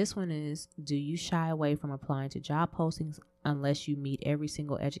ask on this one is, do you shy away from applying to job postings unless you meet every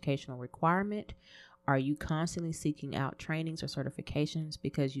single educational requirement? Are you constantly seeking out trainings or certifications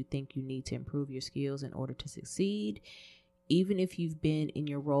because you think you need to improve your skills in order to succeed? Even if you've been in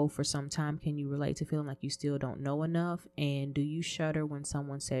your role for some time, can you relate to feeling like you still don't know enough? And do you shudder when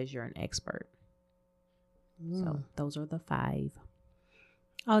someone says you're an expert? So those are the 5.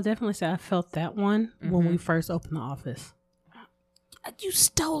 I'll definitely say I felt that one when we first opened the office. You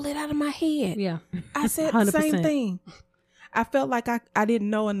stole it out of my head. Yeah. I said the same thing. I felt like I didn't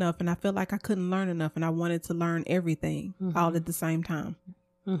know enough, and I felt like I couldn't learn enough, and I wanted to learn everything all at the same time.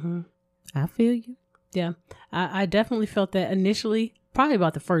 I feel you. Yeah. I definitely felt that initially, probably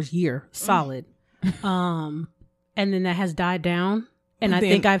about the first year, solid. And then that has died down. And I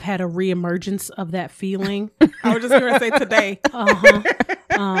think I've had a reemergence of that feeling. I was just going to say today.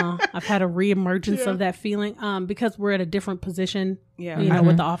 I've had a reemergence of that feeling because we're at a different position, Yeah, you know,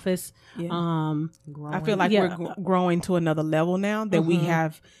 with the office. Yeah. Growing. I feel like we're growing to another level now that we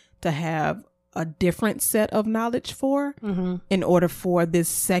have to have a different set of knowledge for in order for this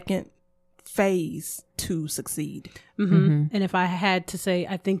second phase to succeed. And if I had to say,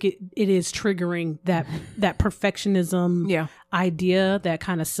 I think it is triggering that perfectionism idea, that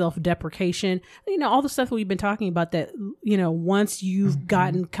kind of self-deprecation, you know, all the stuff that we've been talking about, that, you know, once you've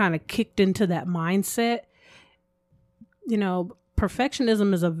gotten kind of kicked into that mindset, you know,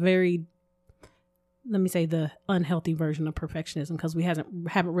 perfectionism is a very, let me say, the unhealthy version of perfectionism, because we haven't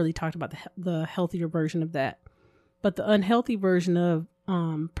really talked about the healthier version of that. But the unhealthy version of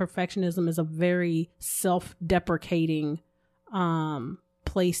perfectionism is a very self-deprecating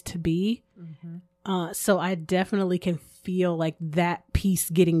place to be. So I definitely can feel like that piece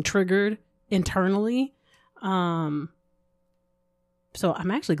getting triggered internally. So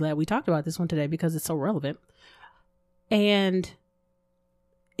I'm actually glad we talked about this one today because it's so relevant. And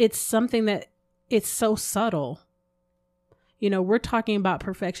it's something that it's so subtle. You know, we're talking about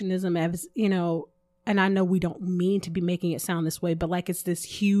perfectionism as, you know, and I know we don't mean to be making it sound this way, but like it's this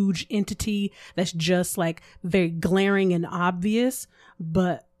huge entity that's just like very glaring and obvious.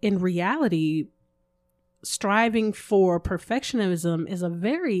 But in reality, striving for perfectionism is a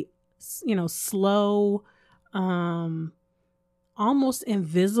very, you know, slow, almost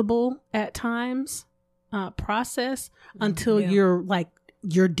invisible at times process until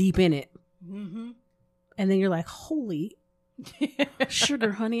you're deep in it. And then you're like, holy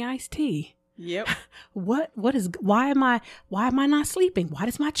sugar, honey, iced tea. Yep. Why am I not sleeping? Why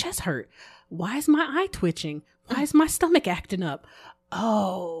does my chest hurt? Why is my eye twitching? Why is my stomach acting up?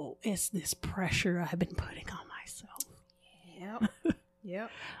 Oh, it's this pressure I've been putting on myself. Yep.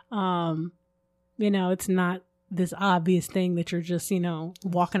 You know, it's not this obvious thing that you're just, you know,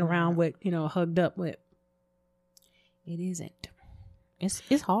 walking around with, you know, hugged up with. It isn't.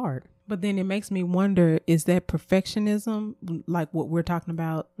 It's hard. But then it makes me wonder, is that perfectionism, like what we're talking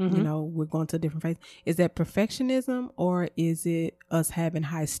about, you know, we're going to a different phase. Is that perfectionism, or is it us having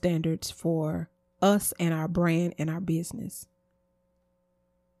high standards for us and our brand and our business?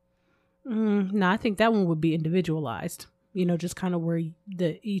 No, I think that one would be individualized, you know, just kind of where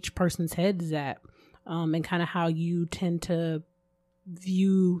each person's head is at, and kind of how you tend to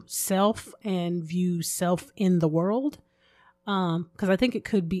view self and view self in the world. Because I think it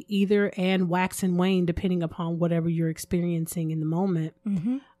could be either, and wax and wane depending upon whatever you're experiencing in the moment.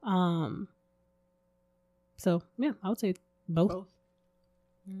 So yeah, I would say both.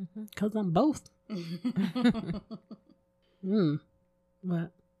 Because I'm both.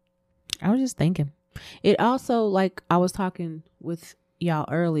 What? I was just thinking. It also, like I was talking with y'all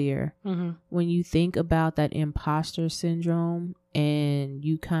earlier, when you think about that imposter syndrome and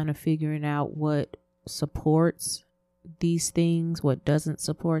you kind of figuring out what supports these things, what doesn't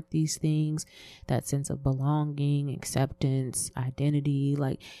support these things, that sense of belonging, acceptance, identity,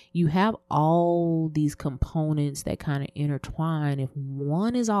 like you have all these components that kind of intertwine. If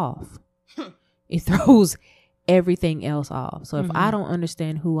one is off, it throws everything else off. So if I don't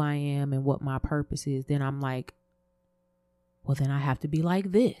understand who I am and what my purpose is, then I'm like, well, then I have to be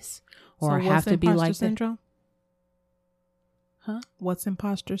like this, or I have to be like syndrome? Huh? What's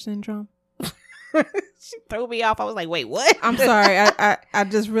imposter syndrome? She threw me off. I was like, wait, what? I'm sorry. I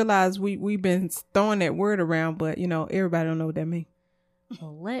just realized we've been throwing that word around, but you know, everybody don't know what that means.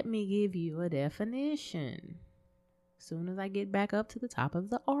 Well, let me give you a definition. As soon as I get back up to the top of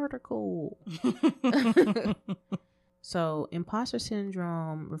the article. So, imposter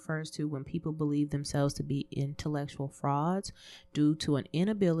syndrome refers to when people believe themselves to be intellectual frauds due to an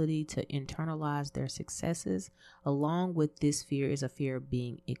inability to internalize their successes. Along with this fear is a fear of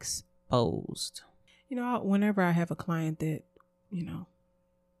being exposed. You know, whenever I have a client that, you know,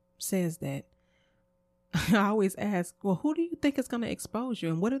 says that, I always ask, well, who do you think is going to expose you,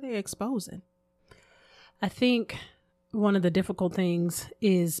 and what are they exposing? I think one of the difficult things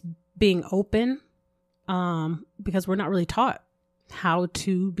is being open, because we're not really taught how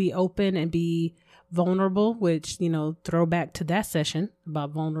to be open and be vulnerable, which, throw back to that session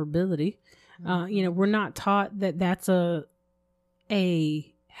about vulnerability. We're not taught that that's a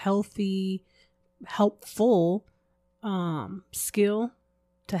healthy, helpful skill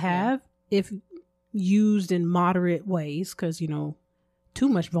to have if used in moderate ways, because, too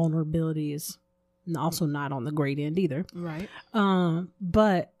much vulnerability is also not on the great end either. Right.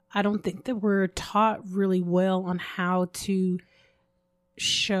 But I don't think that we're taught really well on how to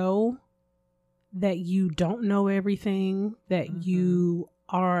show that you don't know everything, that you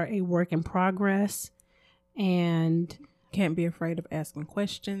are a work in progress, and can't be afraid of asking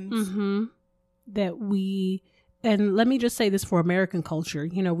questions. And let me just say this for American culture,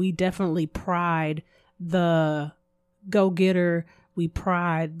 we definitely pride the go-getter, we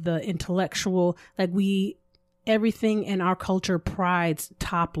pride the intellectual, everything in our culture prides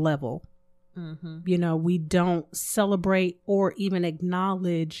top level. We don't celebrate or even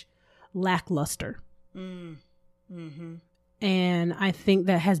acknowledge lackluster. And I think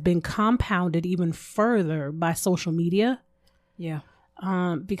that has been compounded even further by social media. Yeah.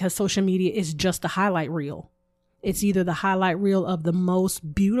 Because social media is just a highlight reel. It's either the highlight reel of the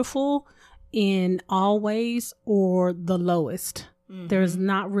most beautiful in all ways or the lowest. There's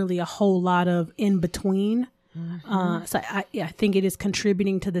not really a whole lot of in between. So I think it is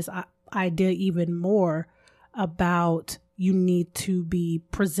contributing to this idea even more about you need to be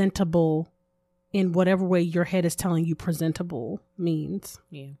presentable in whatever way your head is telling you presentable means.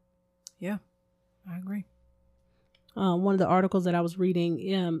 Yeah, I agree. One of the articles that I was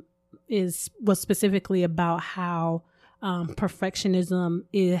reading was specifically about how perfectionism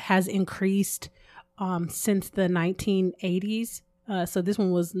has increased since the 1980s. So this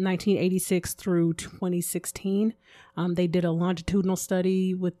one was 1986 through 2016. They did a longitudinal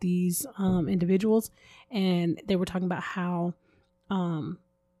study with these individuals, and they were talking about how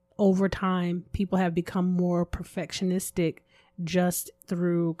over time people have become more perfectionistic just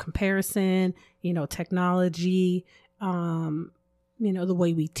through comparison, technology, the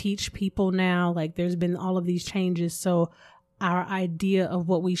way we teach people now. There's been all of these changes. So our idea of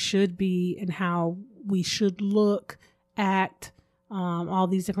what we should be and how we should look, act, all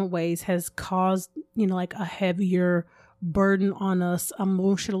these different ways has caused, a heavier burden on us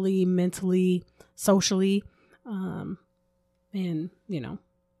emotionally, mentally, socially. And,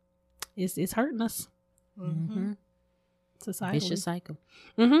 it's hurting us. Societally. Vicious cycle.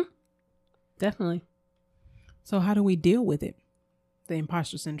 Definitely. So how do we deal with it? The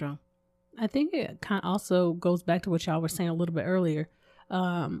imposter syndrome. I think it kind of also goes back to what y'all were saying a little bit earlier.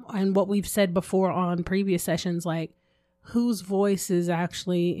 And what we've said before on previous sessions, whose voice is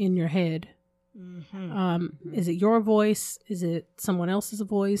actually in your head? Is it your voice? Is it someone else's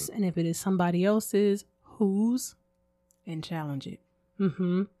voice? And if it is somebody else's, whose? And challenge it.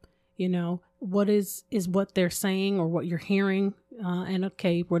 What is what they're saying or what you're hearing? And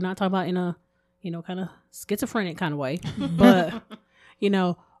okay, we're not talking about in a, kind of schizophrenic kind of way, but,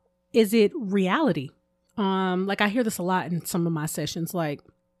 is it reality? I hear this a lot in some of my sessions,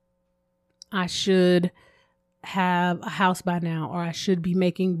 I should have a house by now, or I should be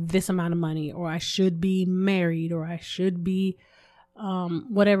making this amount of money, or I should be married, or I should be,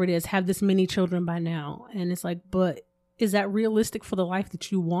 whatever it is, have this many children by now. And it's but is that realistic for the life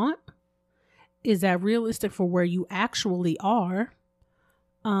that you want? Is that realistic for where you actually are?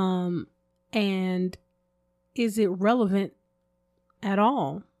 And is it relevant at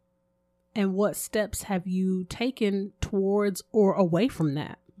all? And what steps have you taken towards or away from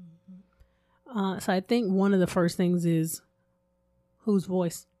that? So I think one of the first things is whose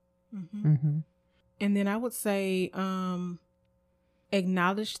voice? And then I would say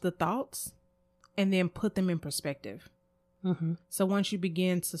acknowledge the thoughts and then put them in perspective. So once you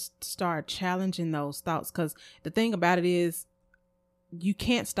begin to start challenging those thoughts, because the thing about it is you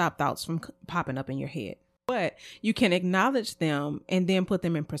can't stop thoughts from popping up in your head, but you can acknowledge them and then put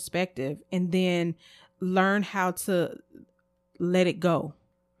them in perspective and then learn how to let it go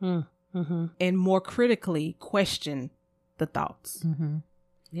and more critically question the thoughts.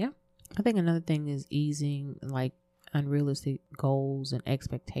 Yeah. I think another thing is easing unrealistic goals and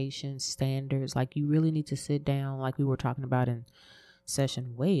expectations, standards. You really need to sit down, like we were talking about in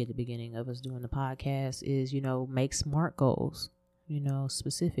session way at the beginning of us doing the podcast, is, make SMART goals,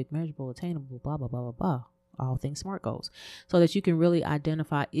 specific, measurable, attainable, blah, blah, blah, blah, blah. All things SMART goals, so that you can really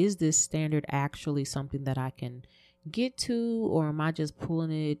identify, is this standard actually something that I can get to, or am I just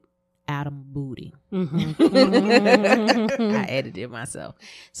pulling it Adam Booty. Mm-hmm. I edited myself.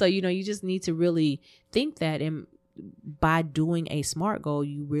 So, you just need to really think that, and by doing a SMART goal,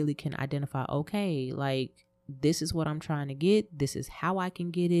 you really can identify, okay, like, this is what I'm trying to get. This is how I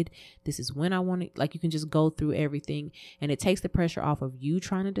can get it. This is when I want it. Like, you can just go through everything, and it takes the pressure off of you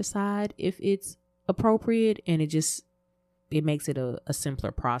trying to decide if it's appropriate, and it makes it a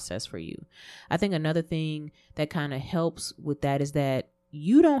simpler process for you. I think another thing that kind of helps with that is that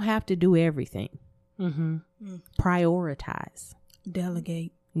you don't have to do everything. Mm-hmm. Prioritize.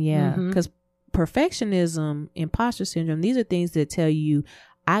 Delegate. Yeah. Because perfectionism, imposter syndrome, these are things that tell you,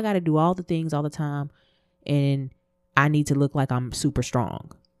 I got to do all the things all the time, and I need to look like I'm super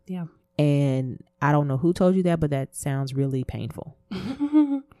strong. Yeah. And I don't know who told you that, but that sounds really painful.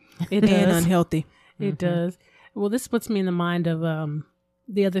 It And does. unhealthy. It does. Well, this puts me in the mind of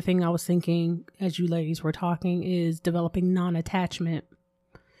the other thing I was thinking as you ladies were talking is developing non-attachment.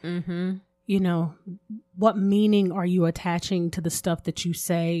 Mm-hmm. What meaning are you attaching to the stuff that you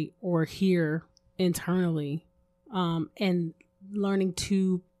say or hear internally? And learning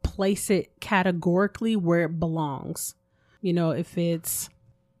to place it categorically where it belongs. If it's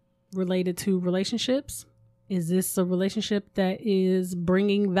related to relationships, is this a relationship that is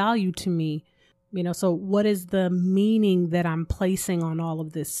bringing value to me? So what is the meaning that I'm placing on all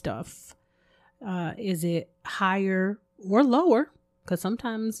of this stuff? Is it higher or lower? Because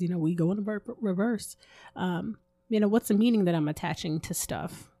sometimes, we go in the reverse. What's the meaning that I'm attaching to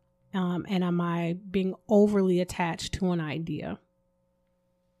stuff? And am I being overly attached to an idea?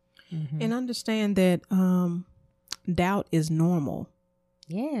 Mm-hmm. And understand that doubt is normal.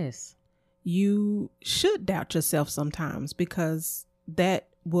 Yes. You should doubt yourself sometimes, because that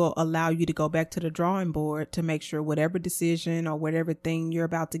will allow you to go back to the drawing board to make sure whatever decision or whatever thing you're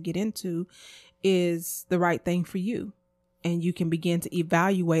about to get into is the right thing for you. And you can begin to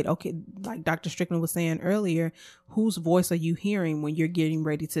evaluate, okay, like Dr. Strickland was saying earlier, whose voice are you hearing when you're getting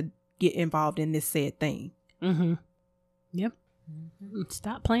ready to get involved in this said thing? Mm-hmm. Yep.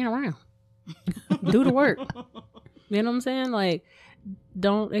 Stop playing around. Do the work. You know what I'm saying? Like,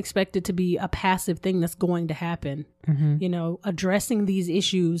 don't expect it to be a passive thing that's going to happen. Mm-hmm. Addressing these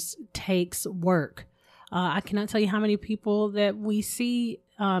issues takes work. I cannot tell you how many people that we see,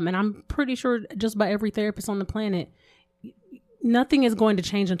 and I'm pretty sure just about every therapist on the planet, nothing is going to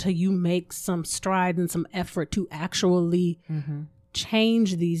change until you make some strides and some effort to actually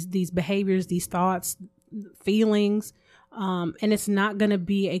change these behaviors, these thoughts, feelings. And it's not going to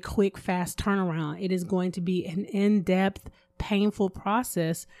be a quick, fast turnaround. It is going to be an in-depth, painful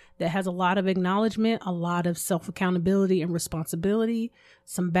process that has a lot of acknowledgement, a lot of self-accountability and responsibility,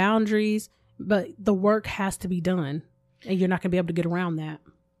 some boundaries, but the work has to be done, and you're not going to be able to get around that.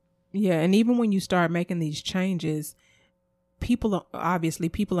 Yeah. And even when you start making these changes, people are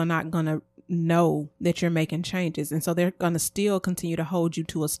not going to know that you're making changes. And so they're going to still continue to hold you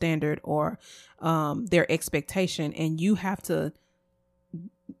to a standard or their expectation. And you have to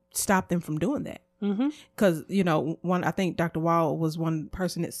stop them from doing that. Because, I think Dr. Wall was one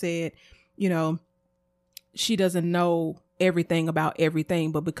person that said, she doesn't know everything about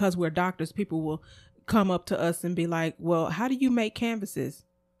everything. But because we're doctors, people will come up to us and be like, well, how do you make canvases?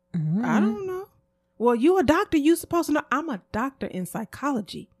 I don't know. Well, you a doctor, you supposed to know. I'm a doctor in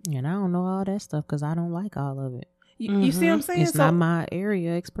psychology. And I don't know all that stuff because I don't like all of it. You see what I'm saying? It's not my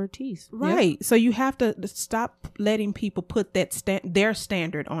area expertise. Right. Yep. So you have to stop letting people put that their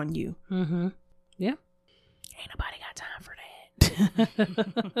standard on you. Yeah. Ain't nobody got time for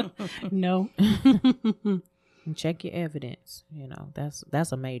that. No. And check your evidence.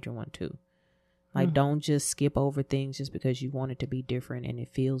 That's a major one too. Like, don't just skip over things just because you want it to be different and it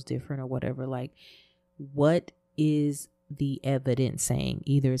feels different or whatever. Like, what is the evidence saying?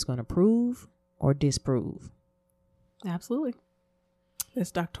 Either it's going to prove or disprove. Absolutely.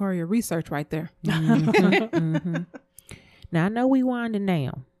 That's doctoral research right there. Now, I know we winding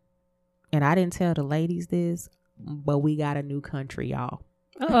down, and I didn't tell the ladies this, but we got a new country, y'all.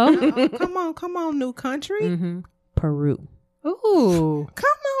 Come on, new country. Peru. Ooh. Come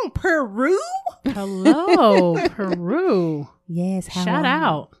on, Peru. Hello, Peru. Yes. Shout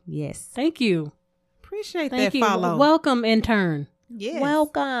out. Yes. Thank you. Appreciate Thank that you. follow. Welcome, intern. Yes.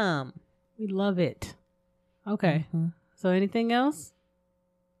 Welcome. We love it. Okay. So anything else?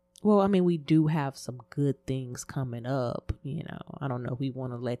 Well, I mean, we do have some good things coming up. I don't know if we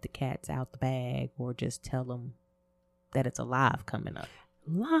want to let the cats out the bag or just tell them that it's alive coming up.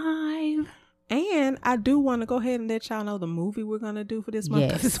 Live. And I do want to go ahead and let y'all know the movie we're going to do for this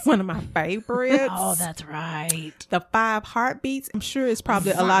month. Yes. It's one of my favorites. Oh, that's right. The 5 Heartbeats. I'm sure it's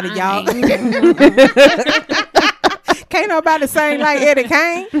probably a lot of y'all. Can't nobody sing like Eddie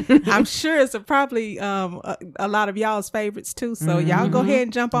Kane. I'm sure it's probably a lot of y'all's favorites too. So y'all go ahead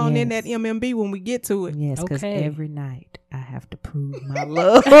and jump on in that MMB when we get to it. Yes, because Okay. every night I have to prove my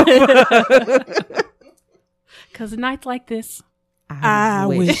love. Because nights like this. I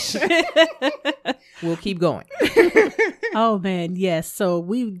wish. We'll keep going. Oh man, yes. So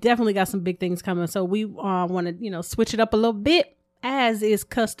we definitely got some big things coming. So we want to, switch it up a little bit, as is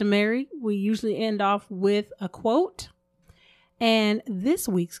customary. We usually end off with a quote, and this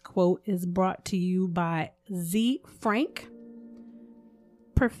week's quote is brought to you by Z. Frank.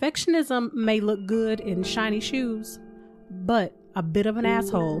 Perfectionism may look good in shiny shoes, but a bit of an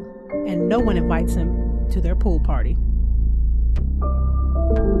asshole, and no one invites him to their pool party.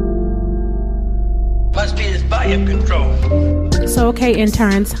 Must be this volume control. So, okay,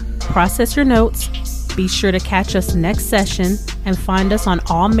 interns, process your notes. Be sure to catch us next session and find us on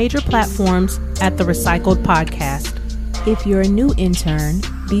all major platforms at The Recycled Podcast. If you're a new intern,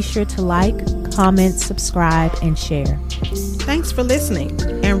 be sure to like, comment, subscribe, and share. Thanks for listening.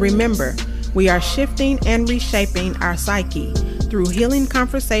 And remember, we are shifting and reshaping our psyche through healing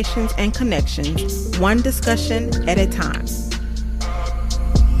conversations and connections, one discussion at a time.